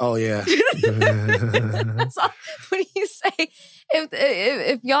episode. Oh yeah. That's all. When you say,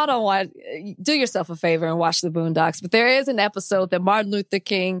 if y'all don't watch, do yourself a favor and watch the Boondocks. But there is an episode that Martin Luther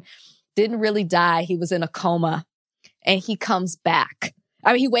King didn't really die. He was in a coma and he comes back.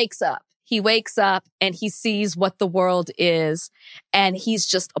 I mean, he wakes up. He wakes up and he sees what the world is and he's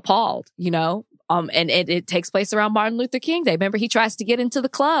just appalled, you know? And it takes place around Martin Luther King Day. Remember, he tries to get into the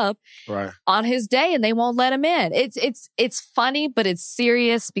club on his day and they won't let him in. It's funny, but it's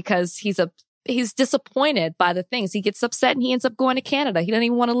serious because he's disappointed by the things. He gets upset and he ends up going to Canada. He doesn't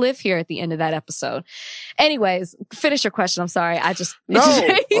even want to live here at the end of that episode. Anyways, finish your question. I'm sorry. That's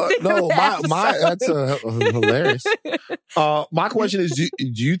hilarious. My question is,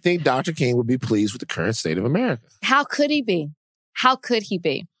 do you think Dr. King would be pleased with the current state of America? How could he be? How could he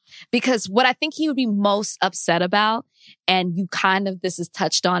be? Because what I think he would be most upset about, and this is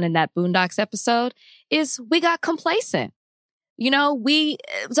touched on in that Boondocks episode, is we got complacent. You know,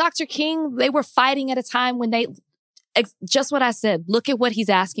 Dr. King, they were fighting at a time when just what I said, look at what he's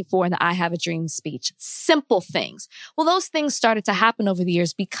asking for in the I Have a Dream speech. Simple things. Well, those things started to happen over the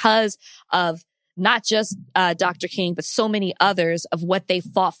years because of not just Dr. King, but so many others of what they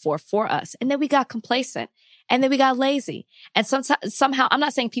fought for us. And then we got complacent. And then we got lazy. And somehow, I'm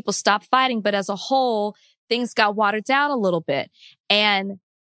not saying people stopped fighting, but as a whole, things got watered down a little bit. And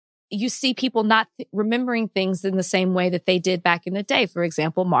you see people not remembering things in the same way that they did back in the day. For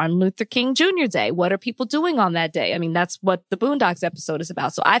example, Martin Luther King Jr. Day. What are people doing on that day? I mean, that's what the Boondocks episode is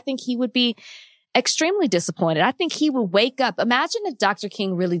about. So I think he would be extremely disappointed. I think he would wake up. Imagine if Dr.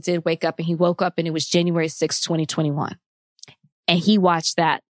 King really did wake up and he woke up and it was January 6, 2021. And he watched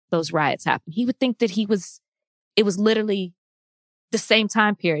those riots happen. He would think that it was literally the same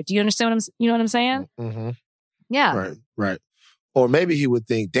time period. Do you understand you know what I'm saying? Mm-hmm. Yeah. Right. Or maybe he would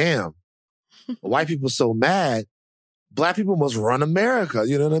think, damn, white people so mad, black people must run America.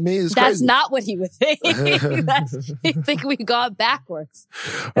 You know what I mean? That's crazy. Not what he would think. He'd think we've gone backwards.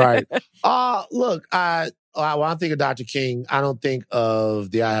 Right. Look, when I think of Dr. King, I don't think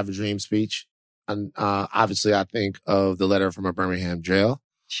of the I Have a Dream speech. And obviously, I think of the letter from a Birmingham jail.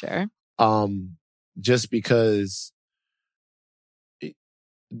 Sure. Just because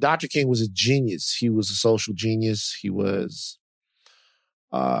Dr. King was a genius. He was a social genius. He was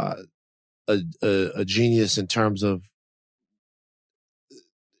a genius in terms of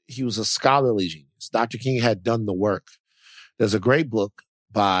he was a scholarly genius. Dr. King had done the work. There's a great book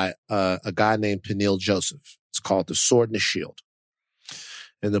by a guy named Peniel Joseph. It's called The Sword and the Shield.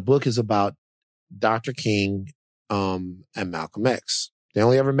 And the book is about Dr. King and Malcolm X. They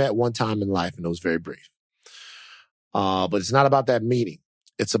only ever met one time in life, and it was very brief. But it's not about that meeting.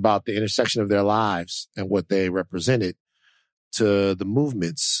 It's about the intersection of their lives and what they represented to the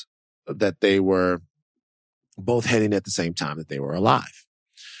movements that they were both heading at the same time that they were alive.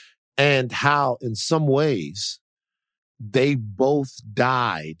 And how, in some ways, they both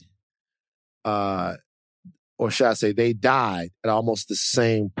died, or should I say, they died at almost the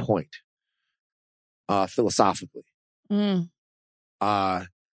same point, philosophically.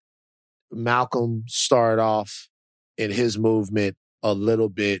 Malcolm started off in his movement a little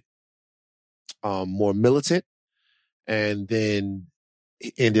bit more militant, and then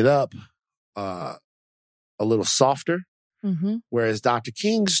ended up a little softer. Mm-hmm. Whereas Dr.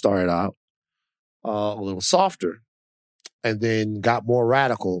 King started out a little softer and then got more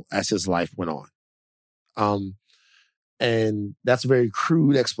radical as his life went on. And that's a very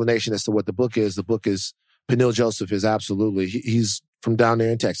crude explanation as to what the book is. The book is Peniel Joseph is absolutely, he's from down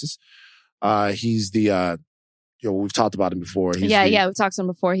there in Texas. He's the, we've talked about him before. We've talked to him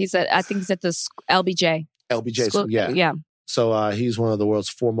before. I think he's at the LBJ. LBJ, School, yeah. So he's one of the world's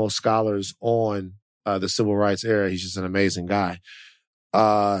foremost scholars on the civil rights era. He's just an amazing guy.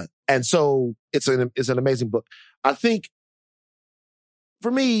 And so it's an amazing book. I think for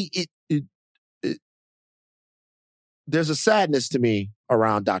me, there's a sadness to me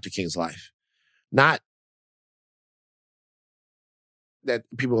around Dr. King's life. Not that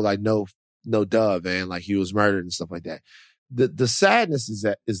people are like, no, duh, man, like he was murdered and stuff like that. The sadness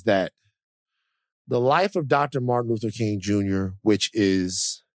is that the life of Dr. Martin Luther King Jr., which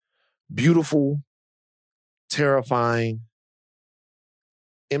is beautiful, terrifying,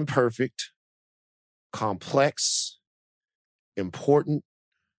 imperfect, complex, important,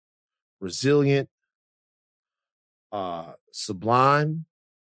 resilient, sublime,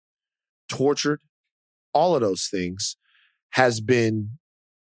 tortured, all of those things has been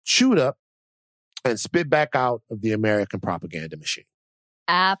chewed up and spit back out of the American propaganda machine.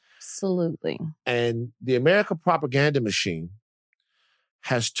 Absolutely. And the American propaganda machine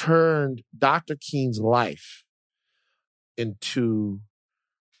has turned Dr. King's life into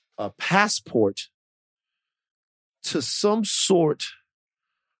a passport to some sort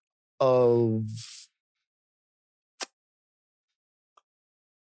of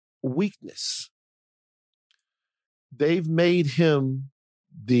weakness. They've made him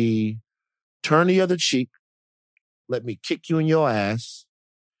the turn the other cheek, let me kick you in your ass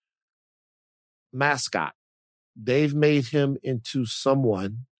mascot. They've made him into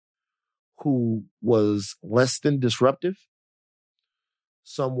someone who was less than disruptive,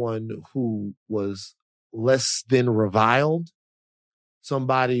 someone who was less than reviled,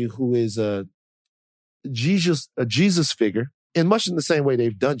 somebody who is a Jesus figure, in much in the same way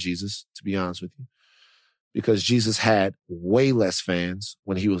they've done Jesus, to be honest with you, because Jesus had way less fans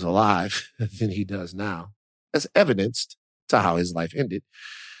when he was alive than he does now, as evidenced to how his life ended.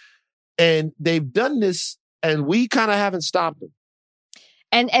 And they've done this, and we kind of haven't stopped them.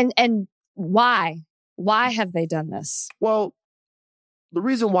 And why? Why have they done this? Well, the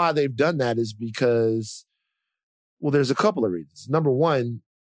reason why they've done that is because, well, there's a couple of reasons. Number one,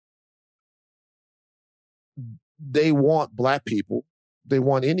 they want Black people, they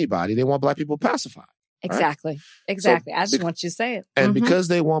want anybody, they want Black people pacified. Exactly. Right? Exactly. So, I just want you to say it. And because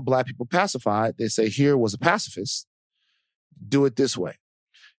they want Black people pacified, they say, here was a pacifist, do it this way.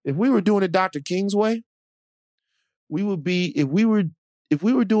 If we were doing it Dr. King's way, we would be, if we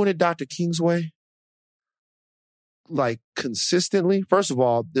were doing it Dr. King's way, like consistently, first of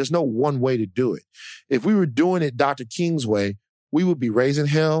all, there's no one way to do it. If we were doing it Dr. King's way, we would be raising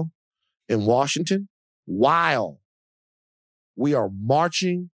hell in Washington while we are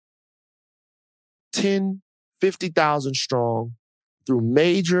marching 10, 50,000 strong through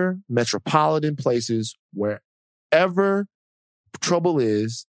major metropolitan places wherever trouble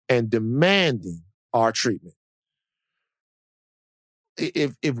is and demanding our treatment.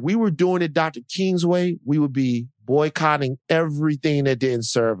 If we were doing it Dr. King's way, we would be boycotting everything that didn't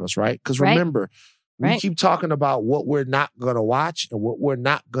serve us, right? Because remember, we keep talking about what we're not going to watch and what we're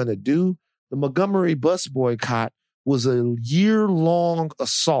not going to do. The Montgomery bus boycott was a year-long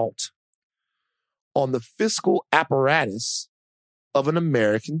assault on the fiscal apparatus of an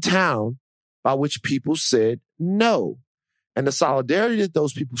American town by which people said no. And the solidarity that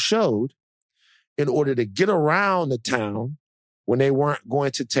those people showed in order to get around the town when they weren't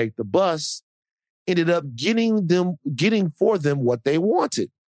going to take the bus ended up getting for them what they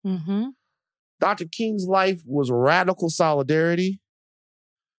wanted. Mm-hmm. Dr. King's life was radical solidarity.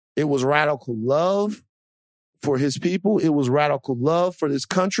 It was radical love for his people. It was radical love for this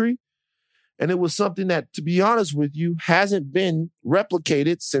country. And it was something that, to be honest with you, hasn't been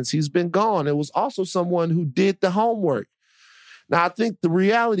replicated since he's been gone. It was also someone who did the homework. Now, I think the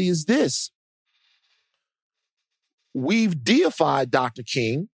reality is this. We've deified Dr.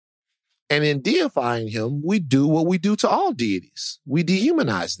 King, and in deifying him, we do what we do to all deities. We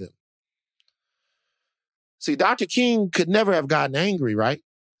dehumanize them. See, Dr. King could never have gotten angry, right?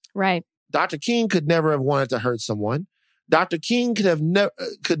 Right. Dr. King could never have wanted to hurt someone. Dr. King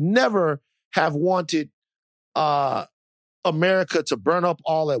could never have wanted America to burn up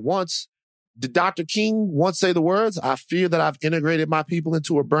all at once. Did Dr. King once say the words, "I fear that I've integrated my people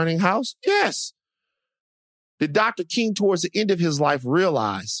into a burning house"? Yes. Did Dr. King, towards the end of his life,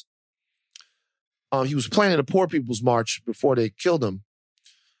 realize he was planning a Poor People's March before they killed him,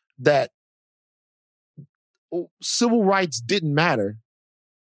 that civil rights didn't matter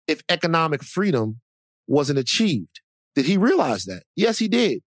if economic freedom wasn't achieved. Did he realize that? Yes, he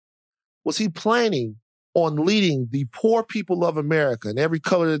did. Was he planning on leading the poor people of America and every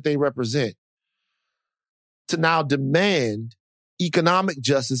color that they represent to now demand economic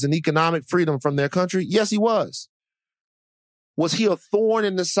justice and economic freedom from their country? Yes, he was. Was he a thorn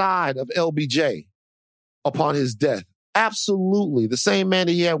in the side of LBJ upon his death? Absolutely. The same man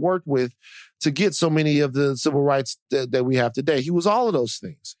that he had worked with to get so many of the civil rights that we have today. He was all of those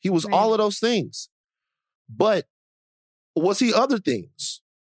things. He was all of those things. But was he other things?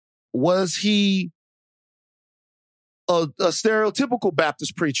 Was he a stereotypical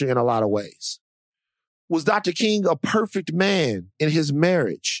Baptist preacher in a lot of ways? Was Dr. King a perfect man in his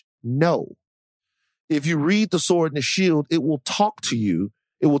marriage? No. If you read The Sword and the Shield, it will talk to you.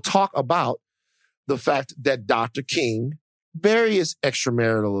 It will talk about the fact that Dr. King, various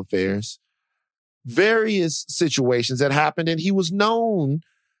extramarital affairs, various situations that happened, and he was known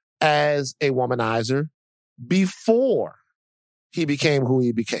as a womanizer before he became who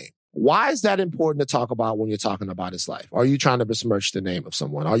he became. Why is that important to talk about when you're talking about his life? Are you trying to besmirch the name of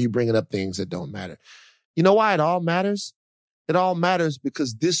someone? Are you bringing up things that don't matter? You know why it all matters? It all matters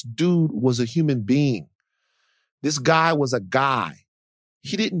because this dude was a human being. This guy was a guy.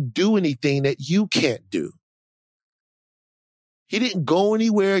 He didn't do anything that you can't do. He didn't go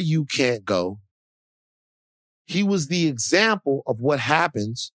anywhere you can't go. He was the example of what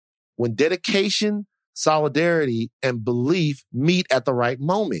happens when dedication, solidarity, and belief meet at the right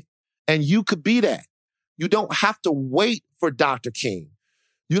moment. And you could be that. You don't have to wait for Dr. King.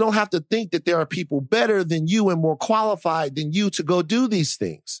 You don't have to think that there are people better than you and more qualified than you to go do these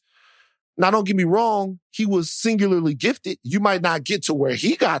things. Now, don't get me wrong. He was singularly gifted. You might not get to where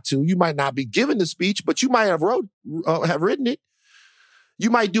he got to. You might not be given the speech, but you might have written it. You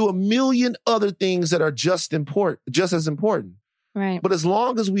might do a million other things that are just as important. Right. But as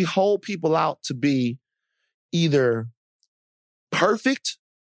long as we hold people out to be either perfect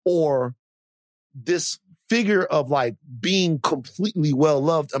or this figure of like being completely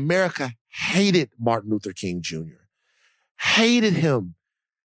well-loved, America hated Martin Luther King Jr. Hated him.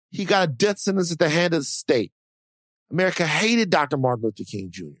 He got a death sentence at the hand of the state. America hated Dr. Martin Luther King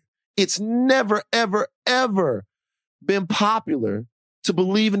Jr. It's never, ever, ever been popular to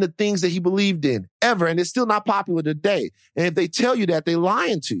believe in the things that he believed in, ever. And it's still not popular today. And if they tell you that, they're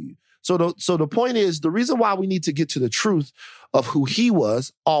lying to you. So the point is, the reason why we need to get to the truth of who he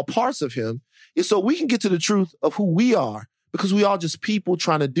was, all parts of him, is so we can get to the truth of who we are, because we all just people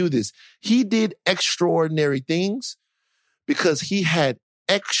trying to do this. He did extraordinary things because he had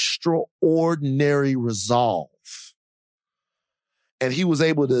extraordinary resolve. And he was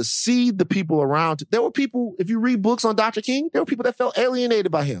able to see the people around. There were people, if you read books on Dr. King, there were people that felt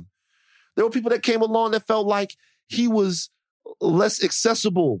alienated by him. There were people that came along that felt like he was less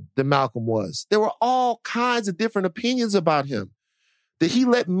accessible than Malcolm was. There were all kinds of different opinions about him. Did he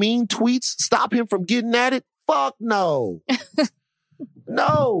let mean tweets stop him from getting at it? Fuck no.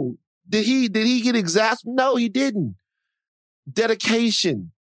 No. Did he get exasperated? No, he didn't.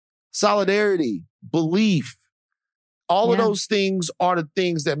 Dedication, solidarity, belief. All of those things are the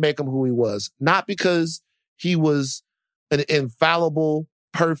things that make him who he was. Not because he was an infallible,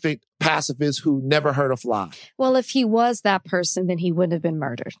 perfect pacifist who never hurt a fly. Well, if he was that person, then he wouldn't have been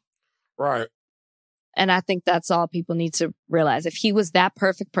murdered. Right. And I think that's all people need to realize. If he was that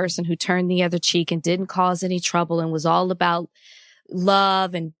perfect person who turned the other cheek and didn't cause any trouble and was all about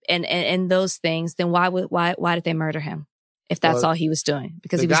love and those things, then why did they murder him? If that's all he was doing?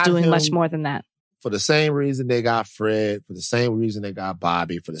 Because he was doing much more than that. For the same reason they got Fred, for the same reason they got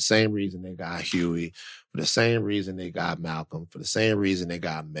Bobby, for the same reason they got Huey, for the same reason they got Malcolm, for the same reason they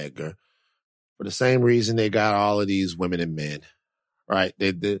got Medgar, for the same reason they got all of these women and men, right?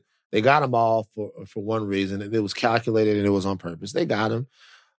 They got them all for one reason, and it was calculated and it was on purpose. They got them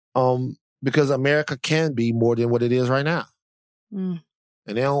because America can be more than what it is right now. And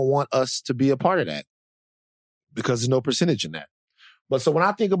they don't want us to be a part of that because there's no percentage in that. But so when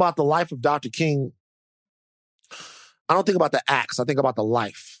I think about the life of Dr. King, I don't think about the acts. I think about the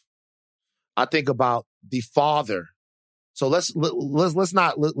life. I think about the father. So let's do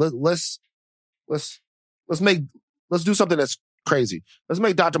something that's crazy. Let's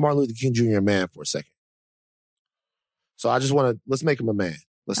make Dr. Martin Luther King Jr. a man for a second. So I just let's make him a man.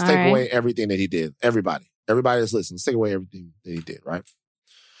 Let's take away everything that he did. Everybody that's listening, let's take away everything that he did, right?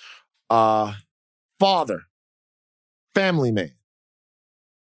 Father, family man.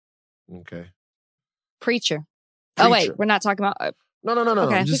 Okay. Preacher. Oh wait, we're not talking about. No.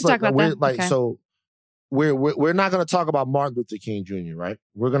 Okay, I'm just we can talk about that. Okay. So we're not going to talk about Martin Luther King Jr., right?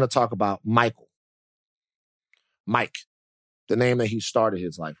 We're going to talk about Mike, the name that he started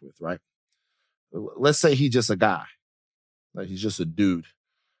his life with, right? let's say he's just a guy. Like he's just a dude.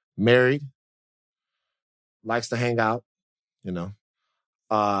 Married. Likes to hang out, you know.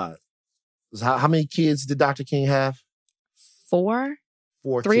 How many kids did Dr. King have? 4?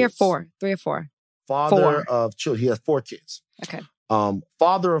 4 3 kids. or 4? 3 or 4. Father of children. He has 4 kids. Okay.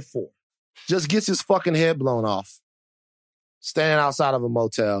 Father of 4. Just gets his fucking head blown off. Standing outside of a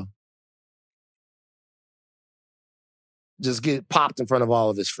motel. Just get popped in front of all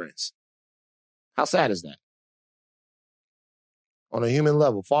of his friends. How sad is that? On a human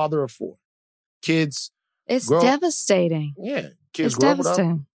level, father of 4. Kids. It's devastating. Yeah. Kids it's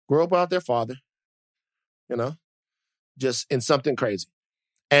devastating. Grow up without their father. You know? Just in something crazy.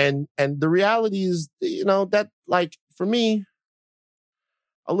 And the reality is, you know, that like for me,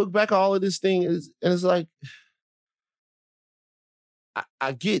 I look back at all of this thing and it's like,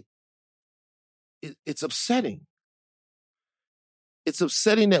 I get it's upsetting. It's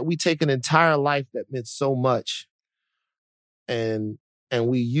upsetting that we take an entire life that meant so much and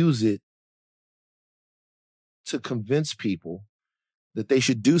we use it to convince people that they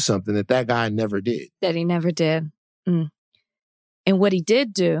should do something that guy never did. That he never did. And what he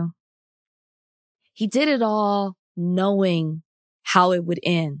did do, he did it all knowing how it would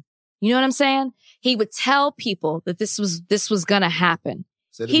end. You know what I'm saying? He would tell people that this was going to happen.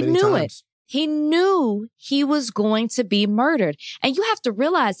 He knew it. He knew he was going to be murdered. And you have to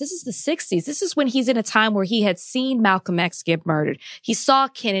realize this is the 60s. This is when he's in a time where he had seen Malcolm X get murdered. He saw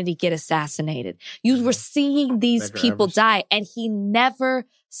Kennedy get assassinated. You were seeing these people die, and he never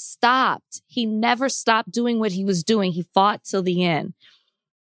stopped. He never stopped doing what he was doing. He fought till the end.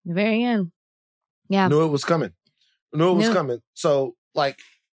 The very end. Yeah. Knew it was coming. So, like,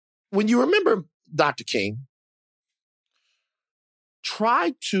 when you remember Dr. King,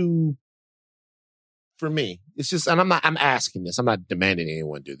 try to, for me, it's just, and I'm asking this, I'm not demanding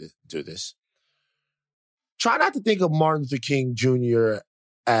anyone do this. Try not to think of Martin Luther King Jr.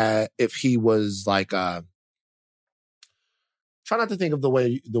 If he was like, try not to think of the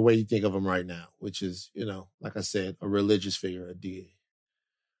way you think of him right now, which is, you know, like I said, a religious figure, a deity.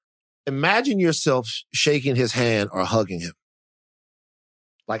 Imagine yourself shaking his hand or hugging him.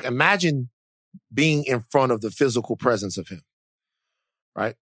 Like, imagine being in front of the physical presence of him,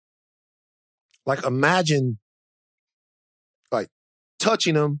 right? Like, imagine, like,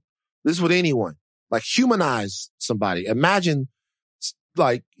 touching him. This is with anyone. Like, humanize somebody. Imagine,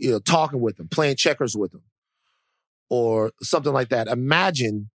 like, you know, talking with them, playing checkers with them, or something like that.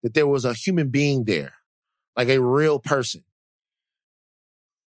 Imagine that there was a human being there, like a real person.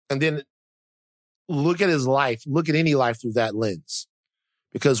 And then look at his life, look at any life through that lens,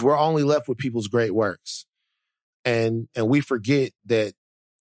 because we're only left with people's great works. And we forget that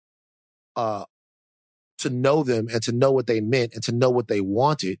to know them and to know what they meant and to know what they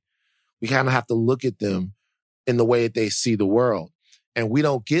wanted, we kind of have to look at them in the way that they see the world. And we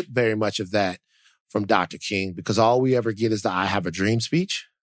don't get very much of that from Dr. King, because all we ever get is the I have a dream speech.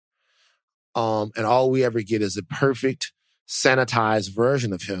 And all we ever get is a perfect, sanitized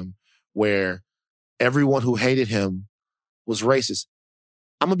version of him where everyone who hated him was racist.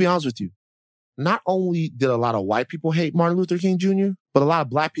 I'm going to be honest with you. Not only did a lot of white people hate Martin Luther King Jr., but a lot of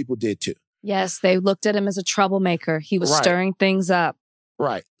black people did too. Yes, they looked at him as a troublemaker. He was stirring things up.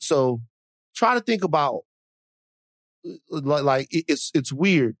 Right. So try to think about, like it's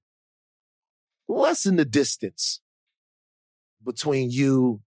weird. Lessen the distance between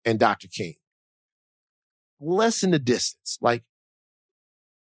you and Dr. King. Lessen the distance. Like,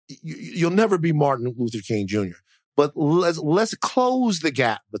 you'll never be Martin Luther King Jr., but let's close the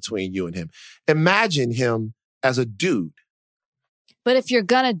gap between you and him. Imagine him as a dude. But if you're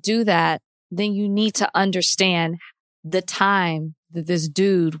going to do that, then you need to understand the time that this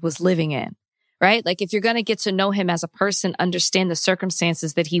dude was living in, right? Like, if you're going to get to know him as a person, understand the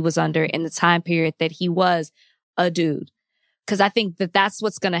circumstances that he was under in the time period that he was a dude. Because I think that that's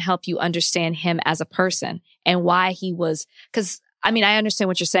what's going to help you understand him as a person and why he was, because I mean, I understand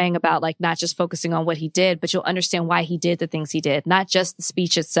what you're saying about like not just focusing on what he did, but you'll understand why he did the things he did. Not just the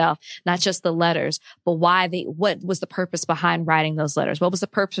speech itself, not just the letters, but what was the purpose behind writing those letters? What was the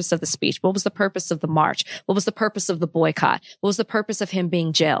purpose of the speech? What was the purpose of the march? What was the purpose of the boycott? What was the purpose of him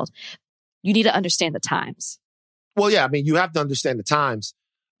being jailed? You need to understand the times. Well, yeah, I mean, you have to understand the times.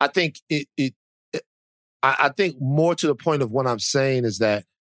 I think I think more to the point of what I'm saying is that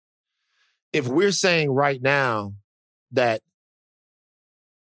if we're saying right now that,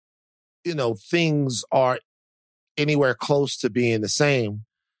 you know, things are anywhere close to being the same,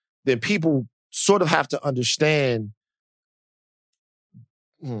 then people sort of have to understand,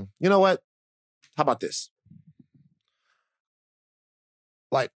 you know what? How about this?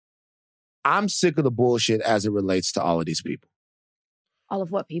 Like, I'm sick of the bullshit as it relates to all of these people. All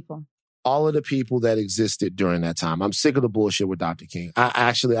of what people? All of the people that existed during that time. I'm sick of the bullshit with Dr. King. I'm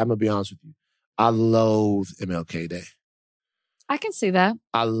going to be honest with you. I loathe MLK Day. I can see that.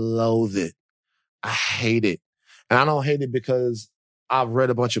 I loathe it. I hate it. And I don't hate it because I've read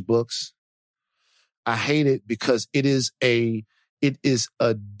a bunch of books. I hate it because it is a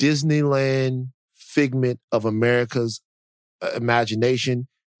Disneyland figment of America's imagination.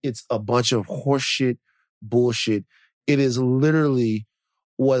 It's a bunch of horseshit bullshit. It is literally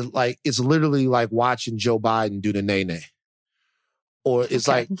like watching Joe Biden do the nay-nay. Or it's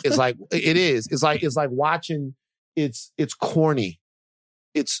like watching, it's corny.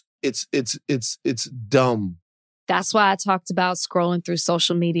 It's dumb. That's why I talked about scrolling through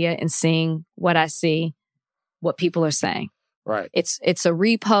social media and seeing what I see, what people are saying. Right. It's a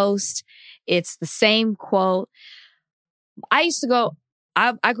repost. It's the same quote. I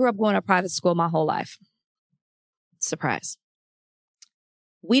grew up going to private school my whole life. Surprise.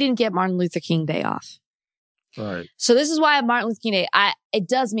 We didn't get Martin Luther King Day off. Right. So this is why Martin Luther King Day, it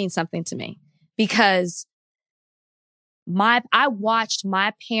does mean something to me because I watched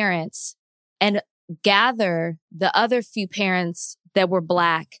my parents and gather the other few parents that were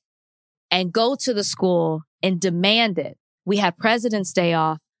Black and go to the school and demand it. We had President's Day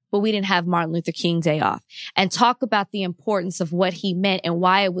off, but we didn't have Martin Luther King Day off, and talk about the importance of what he meant and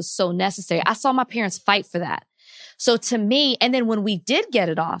why it was so necessary. I saw my parents fight for that. So to me, and then when we did get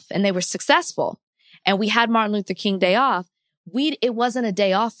it off and they were successful and we had Martin Luther King Day off, it wasn't a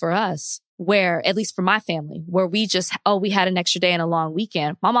day off for us where, at least for my family, where we just, we had an extra day and a long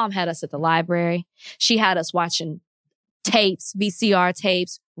weekend. My mom had us at the library. She had us watching tapes, VCR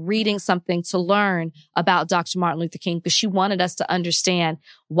tapes, reading something to learn about Dr. Martin Luther King because she wanted us to understand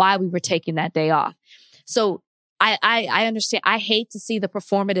why we were taking that day off. So I understand. I hate to see the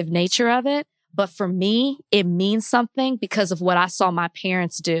performative nature of it, but for me, it means something because of what I saw my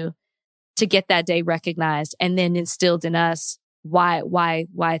parents do to get that day recognized and then instilled in us why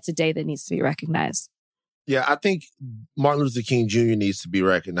it's a day that needs to be recognized. Yeah, I think Martin Luther King Jr. needs to be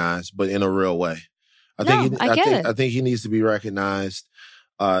recognized, but in a real way. I think he needs to be recognized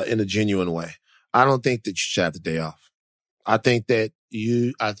in a genuine way. I don't think that you should have the day off. I think that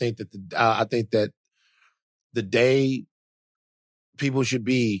the day people should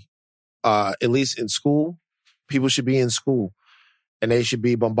be, at least in school, people should be in school and they should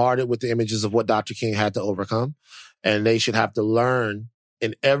be bombarded with the images of what Dr. King had to overcome. And they should have to learn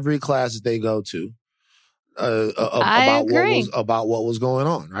in every class that they go to about what was going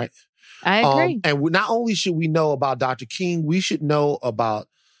on, right? I agree. And not only should we know about Dr. King, we should know about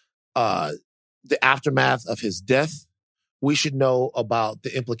the aftermath of his death. We should know about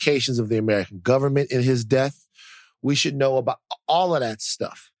the implications of the American government in his death. We should know about all of that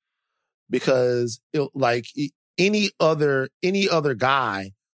stuff because like any other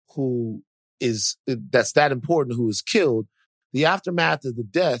guy that's that important who is killed, the aftermath of the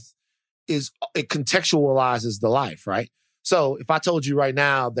death it contextualizes the life, right? So if I told you right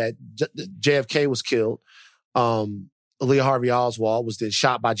now that JFK was killed, Lee Harvey Oswald was then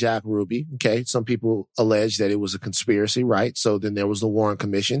shot by Jack Ruby. Okay. Some people allege that it was a conspiracy, right? So then there was the Warren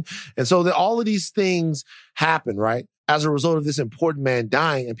Commission. And so all of these things happen, right? As a result of this important man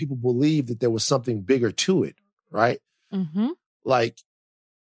dying, and people believe that there was something bigger to it, right? Mm-hmm. Like,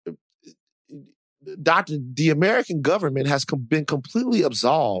 the American government has been completely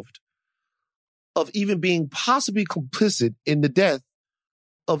absolved of even being possibly complicit in the death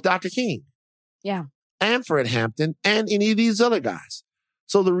of Dr. King. Yeah. And Fred Hampton and any of these other guys.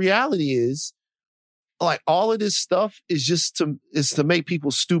 So the reality is, like, all of this stuff is just to make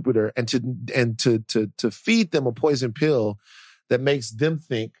people stupider and to feed them a poison pill that makes them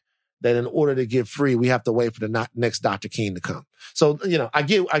think that in order to get free, we have to wait for the next Dr. King to come. So, I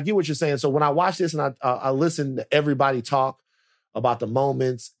get what you're saying. So when I watch this and I listen to everybody talk about the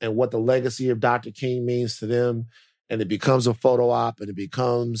moments and what the legacy of Dr. King means to them, and it becomes a photo op and it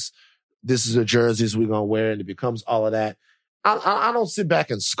becomes, this is the jerseys we're going to wear, and it becomes all of that. I don't sit back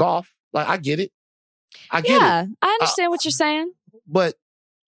and scoff. Like, I get it. I get it. Yeah, I understand what you're saying. But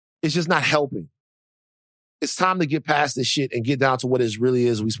it's just not helping. It's time to get past this shit and get down to what it really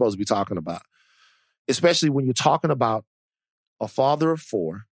is we're supposed to be talking about. Especially when you're talking about a father of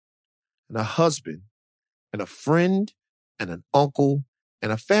 4 and a husband and a friend and an uncle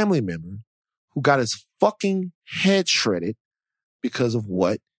and a family member who got his fucking head shredded because of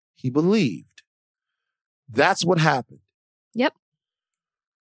what he believed. That's what happened. Yep.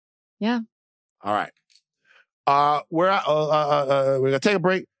 Yeah. All right. We're going to take a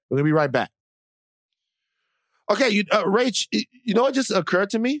break. We're going to be right back. Okay, Rach, you know what just occurred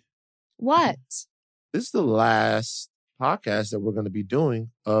to me? What? This is the last podcast that we're going to be doing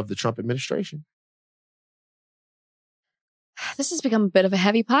of the Trump administration. This has become a bit of a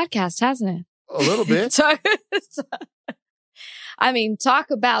heavy podcast, hasn't it? A little bit. I mean, talk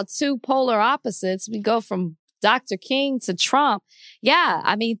about two polar opposites. We go from Dr. King to Trump. Yeah,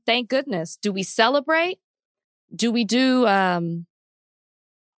 I mean, thank goodness. Do we celebrate? Do we do, I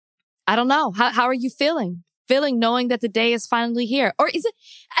don't know. How are you feeling? Knowing that the day is finally here? Or is it,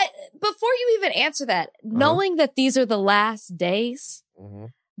 before you even answer that, knowing that these are the last days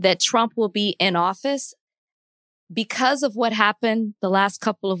that Trump will be in office, because of what happened the last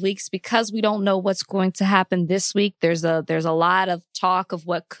couple of weeks, because we don't know what's going to happen this week, there's a lot of talk of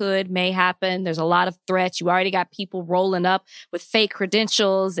what may happen. There's a lot of threats. You already got people rolling up with fake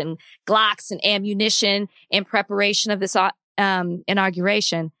credentials and Glocks and ammunition in preparation of this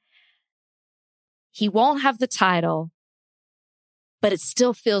inauguration. He won't have the title, but it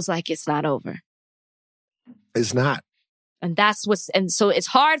still feels like it's not over. It's not. And so it's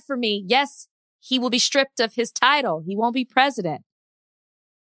hard for me. Yes, he will be stripped of his title. He won't be president.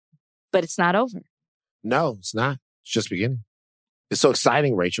 But it's not over. No, it's not. It's just beginning. It's so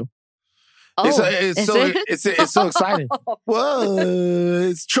exciting, Rachel. Oh, it's so exciting. Whoa,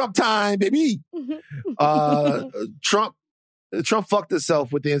 it's Trump time, baby. Trump fucked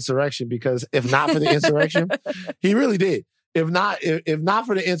himself with the insurrection, because if not for the insurrection, he really did. If not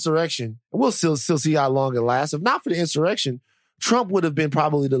for the insurrection, we'll still see how long it lasts. If not for the insurrection, Trump would have been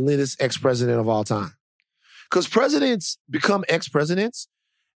probably the latest ex-president of all time. Because presidents become ex-presidents,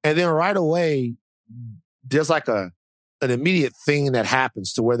 and then right away, there's like an immediate thing that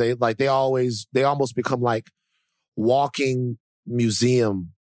happens to where they almost become like walking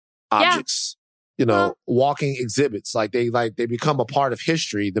museum objects. You know, walking exhibits. Like they become a part of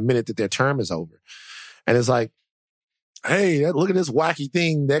history the minute that their term is over. And it's like, hey, look at this wacky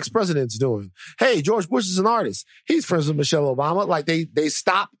thing the ex-president's doing. Hey, George Bush is an artist. He's friends with Michelle Obama. Like they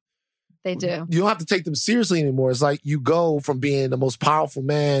stop. They do. You don't have to take them seriously anymore. It's like you go from being the most powerful,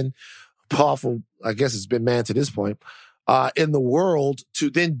 I guess it's been man to this point, in the world, to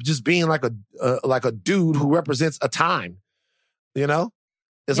then just being like a dude who represents a time, you know?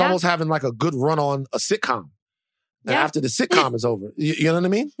 It's almost having like a good run on a sitcom. And after the sitcom is over, you know what I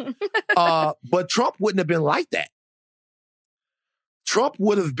mean? But Trump wouldn't have been like that. Trump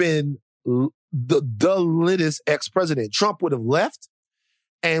would have been the latest ex-president. Trump would have left.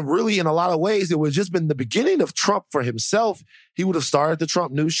 And really, in a lot of ways, it would have just been the beginning of Trump for himself. He would have started the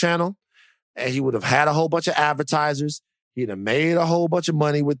Trump News Channel, and he would have had a whole bunch of advertisers. He'd have made a whole bunch of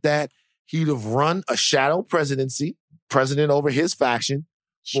money with that. He'd have run a shadow presidency, president over his faction,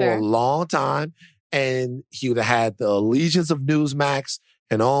 for a long time. And he would have had the allegiance of Newsmax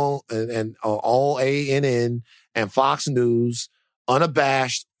and all ANN and Fox News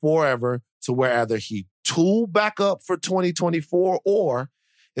unabashed forever, to wherever he tooled back up for 2024, or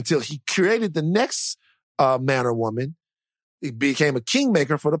until he created the next man or woman, he became a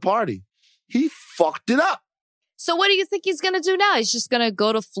kingmaker for the party. He fucked it up. So what do you think he's going to do now? He's just going to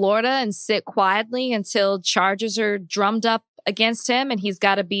go to Florida and sit quietly until charges are drummed up against him and he's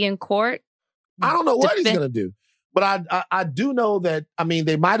got to be in court? I don't know what he's going to do. But I do know that, I mean,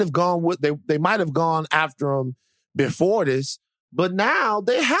 they might have gone after him before this, but now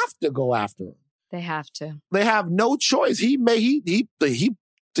they have to go after him. They have to. They have no choice. He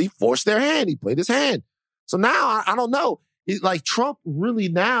forced their hand. He played his hand. So now I don't know. Like Trump really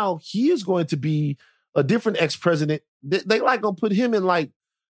now, he is going to be a different ex-president. They like gonna put him in like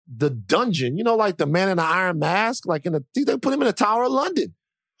the dungeon, you know, like the man in the iron mask, like they put him in the Tower of London.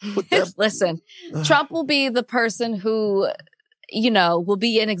 Listen, Trump will be the person who, you know, will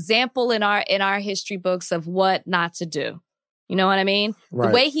be an example in our history books of what not to do. You know what I mean? Right.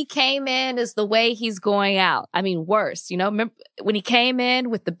 The way he came in is the way he's going out. I mean, worse. You know, remember when he came in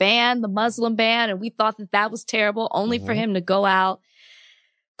with the ban, the Muslim ban, and we thought that was terrible, only for him to go out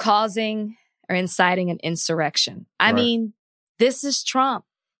causing or inciting an insurrection. I mean, this is Trump.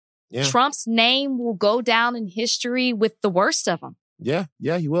 Yeah. Trump's name will go down in history with the worst of them. Yeah,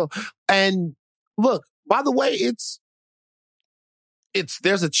 he will. And look, by the way,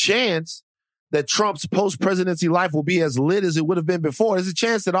 there's a chance that Trump's post-presidency life will be as lit as it would have been before. There's a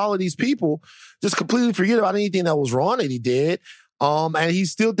chance that all of these people just completely forget about anything that was wrong that he did. And he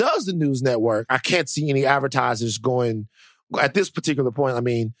still does the news network. I can't see any advertisers going at this particular point. I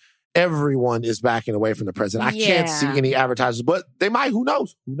mean, everyone is backing away from the president. I can't see any advertisers, but they might. Who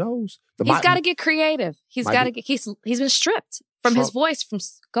knows? He's got to get creative. He's been stripped from his voice.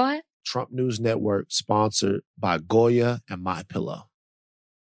 Go ahead. Trump News Network, sponsored by Goya and My Pillow.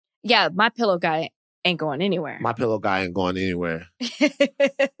 Yeah, My Pillow guy ain't going anywhere. My Pillow guy ain't going anywhere.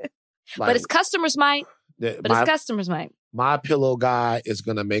 But his customers might. My pillow guy is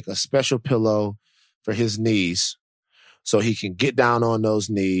going to make a special pillow for his knees so he can get down on those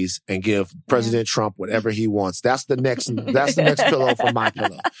knees and give President Trump whatever he wants. That's the next pillow for my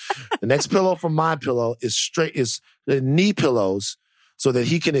pillow. The next pillow for my pillow is the knee pillows so that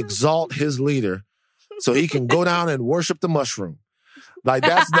he can exalt his leader so he can go down and worship the mushroom. Like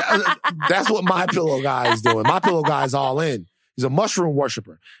that's what my pillow guy is doing. My pillow guy is all in. He's a mushroom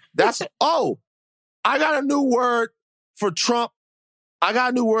worshiper. I got a new word for Trump. I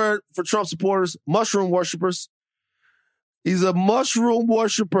got a new word for Trump supporters, mushroom worshipers. He's a mushroom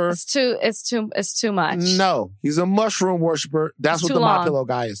worshiper. It's too much. No, he's a mushroom worshiper. That's what the My Pillow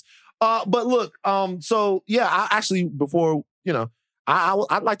guy is. But look, so yeah, I actually before,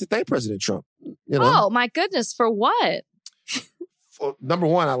 I'd like to thank President Trump. Oh my goodness, for what? Number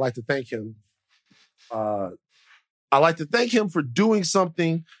one, I'd like to thank him. I'd like to thank him for doing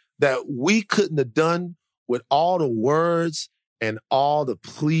something that we couldn't have done with all the words and all the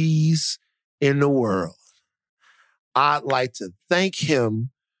pleas in the world. I'd like to thank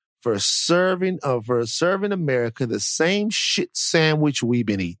him for serving America the same shit sandwich we've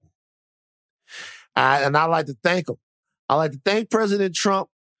been eating. And I'd like to thank him. I'd like to thank President Trump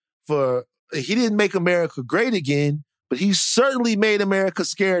he didn't make America great again, but he certainly made America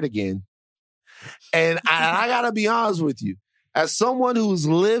scared again. And I gotta be honest with you, as someone who's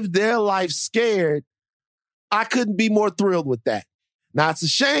lived their life scared, I couldn't be more thrilled with that. Now, it's a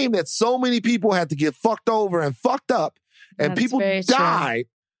shame that so many people had to get fucked over and fucked up, and people died.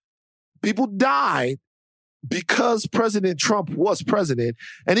 People died because President Trump was president,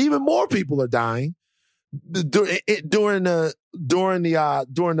 and even more people are dying during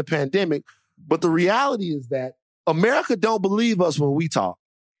the pandemic. But the reality is that America don't believe us when we talk.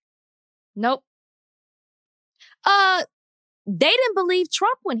 Nope. They didn't believe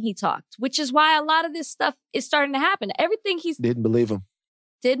Trump when he talked, which is why a lot of this stuff is starting to happen. Everything didn't believe him.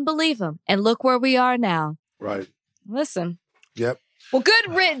 Didn't believe him. And look where we are now. Right. Listen. Yep. Well,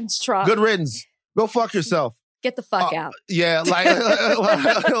 good riddance, Trump. Good riddance. Go fuck yourself. Get the fuck out. Yeah,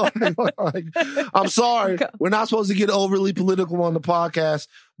 I'm sorry. We're not supposed to get overly political on the podcast,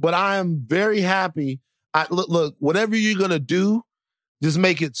 but I am very happy. Look, whatever you're going to do, just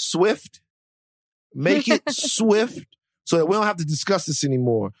make it swift. Make it swift so that we don't have to discuss this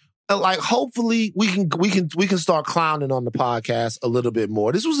anymore. Hopefully we can start clowning on the podcast a little bit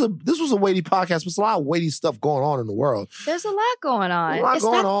more. This was a weighty podcast. There's a lot of weighty stuff going on in the world. There's a lot going on. A lot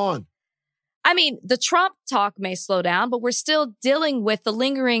going on. I mean, the Trump talk may slow down, but we're still dealing with the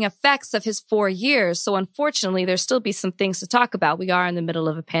lingering effects of his 4 years. So unfortunately, there'll still be some things to talk about. We are in the middle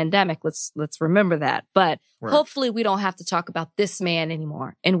of a pandemic. Let's remember that. But hopefully we don't have to talk about this man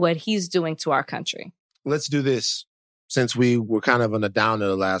anymore and what he's doing to our country. Let's do this. Since we were kind of on a downer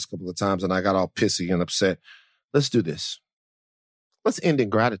the last couple of times and I got all pissy and upset, let's do this. Let's end in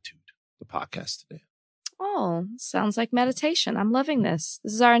gratitude, the podcast today. Oh, sounds like meditation. I'm loving this.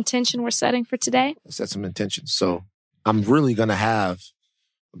 This is our intention we're setting for today. Let's set some intentions. So I'm really going to have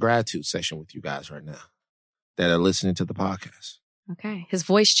a gratitude session with you guys right now that are listening to the podcast. Okay. His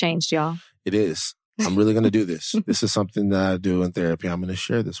voice changed, y'all. It is. I'm really going to do this. This is something that I do in therapy. I'm going to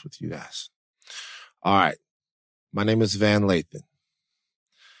share this with you guys. All right. My name is Van Lathan.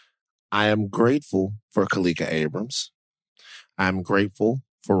 I am grateful for Kalika Abrams. I'm grateful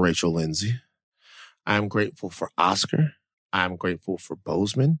for Rachel Lindsay. I'm grateful for Oscar. I'm grateful for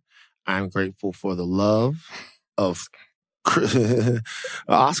Bozeman. I'm grateful for the love of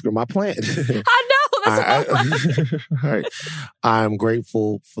Oscar, my plant. I know. That's all right. I'm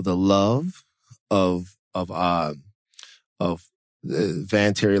grateful for the love of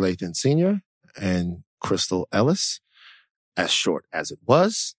Van Terry Lathan Sr. and Crystal Ellis, as short as it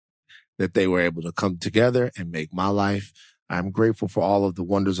was, that they were able to come together and make my life. I'm grateful for all of the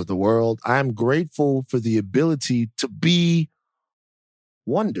wonders of the world. I'm grateful for the ability to be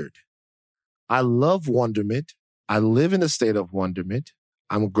wondered. I love wonderment. I live in a state of wonderment.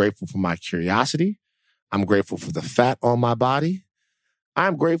 I'm grateful for my curiosity. I'm grateful for the fat on my body.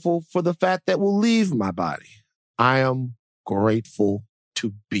 I'm grateful for the fat that will leave my body. I am grateful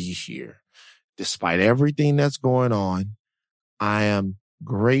to be here. Despite everything that's going on, I am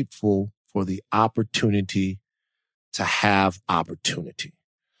grateful for the opportunity to have opportunity.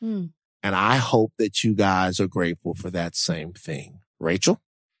 And I hope that you guys are grateful for that same thing. Rachel?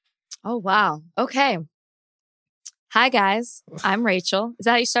 Oh, wow. Okay. Hi, guys. I'm Rachel. Is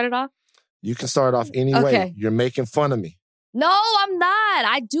that how you started off? You can start off any way. You're making fun of me. No, I'm not.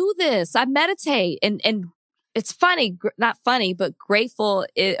 I do this. I meditate. And it's funny, not funny, but grateful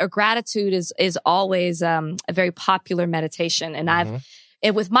or gratitude is always a very popular meditation. And I've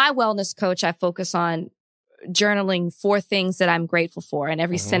And with my wellness coach, I focus on journaling 4 things that I'm grateful for. And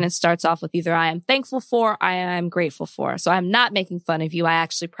every sentence starts off with either I am thankful for, I am grateful for. So I'm not making fun of you. I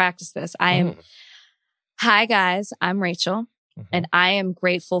actually practice this. I am, hi guys, I'm Rachel and I am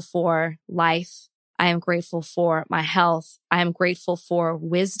grateful for life. I am grateful for my health. I am grateful for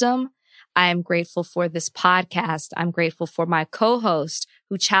wisdom. I am grateful for this podcast. I'm grateful for my co-host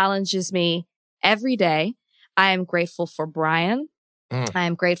who challenges me every day. I am grateful for Brian. I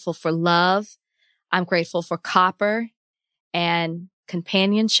am grateful for love. I'm grateful for copper and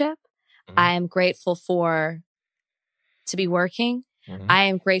companionship. I am grateful to be working. I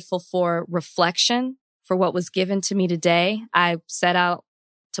am grateful for reflection, for what was given to me today. I set out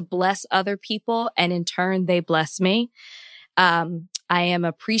to bless other people and in turn, they bless me. I am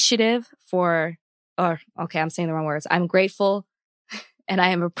appreciative I'm saying the wrong words. I'm grateful and I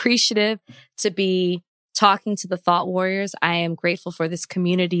am appreciative to be talking to the Thought Warriors. I am grateful for this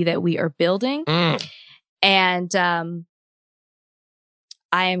community that we are building. And I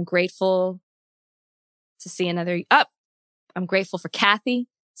am grateful to see another I'm grateful for Kathy,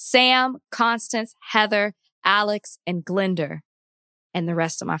 Sam, Constance, Heather, Alex, and Glender, and the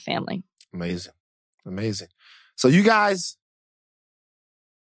rest of my family. Amazing. Amazing. So you guys,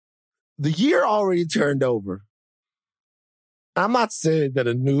 the year already turned over. I'm not saying that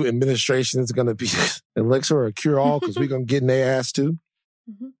a new administration is going to be elixir or a cure-all because we're going to get in their ass too.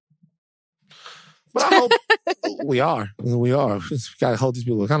 But I hope we are. We got to hold these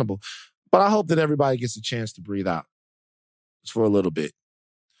people accountable. But I hope that everybody gets a chance to breathe out just for a little bit.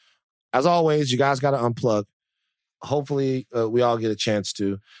 As always, you guys got to unplug. Hopefully, we all get a chance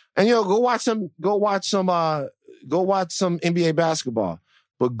to. And go watch some NBA basketball.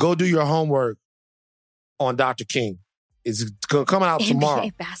 But go do your homework on Dr. King. It's going to come out tomorrow.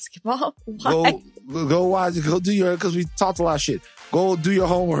 NBA basketball? Why? Go watch it. Go do because we talked a lot of shit. Go do your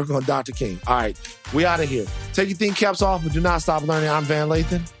homework on Dr. King. All right. We out of here. Take your thinking caps off, but do not stop learning. I'm Van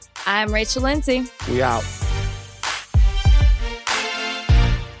Lathan. I'm Rachel Lindsay. We out.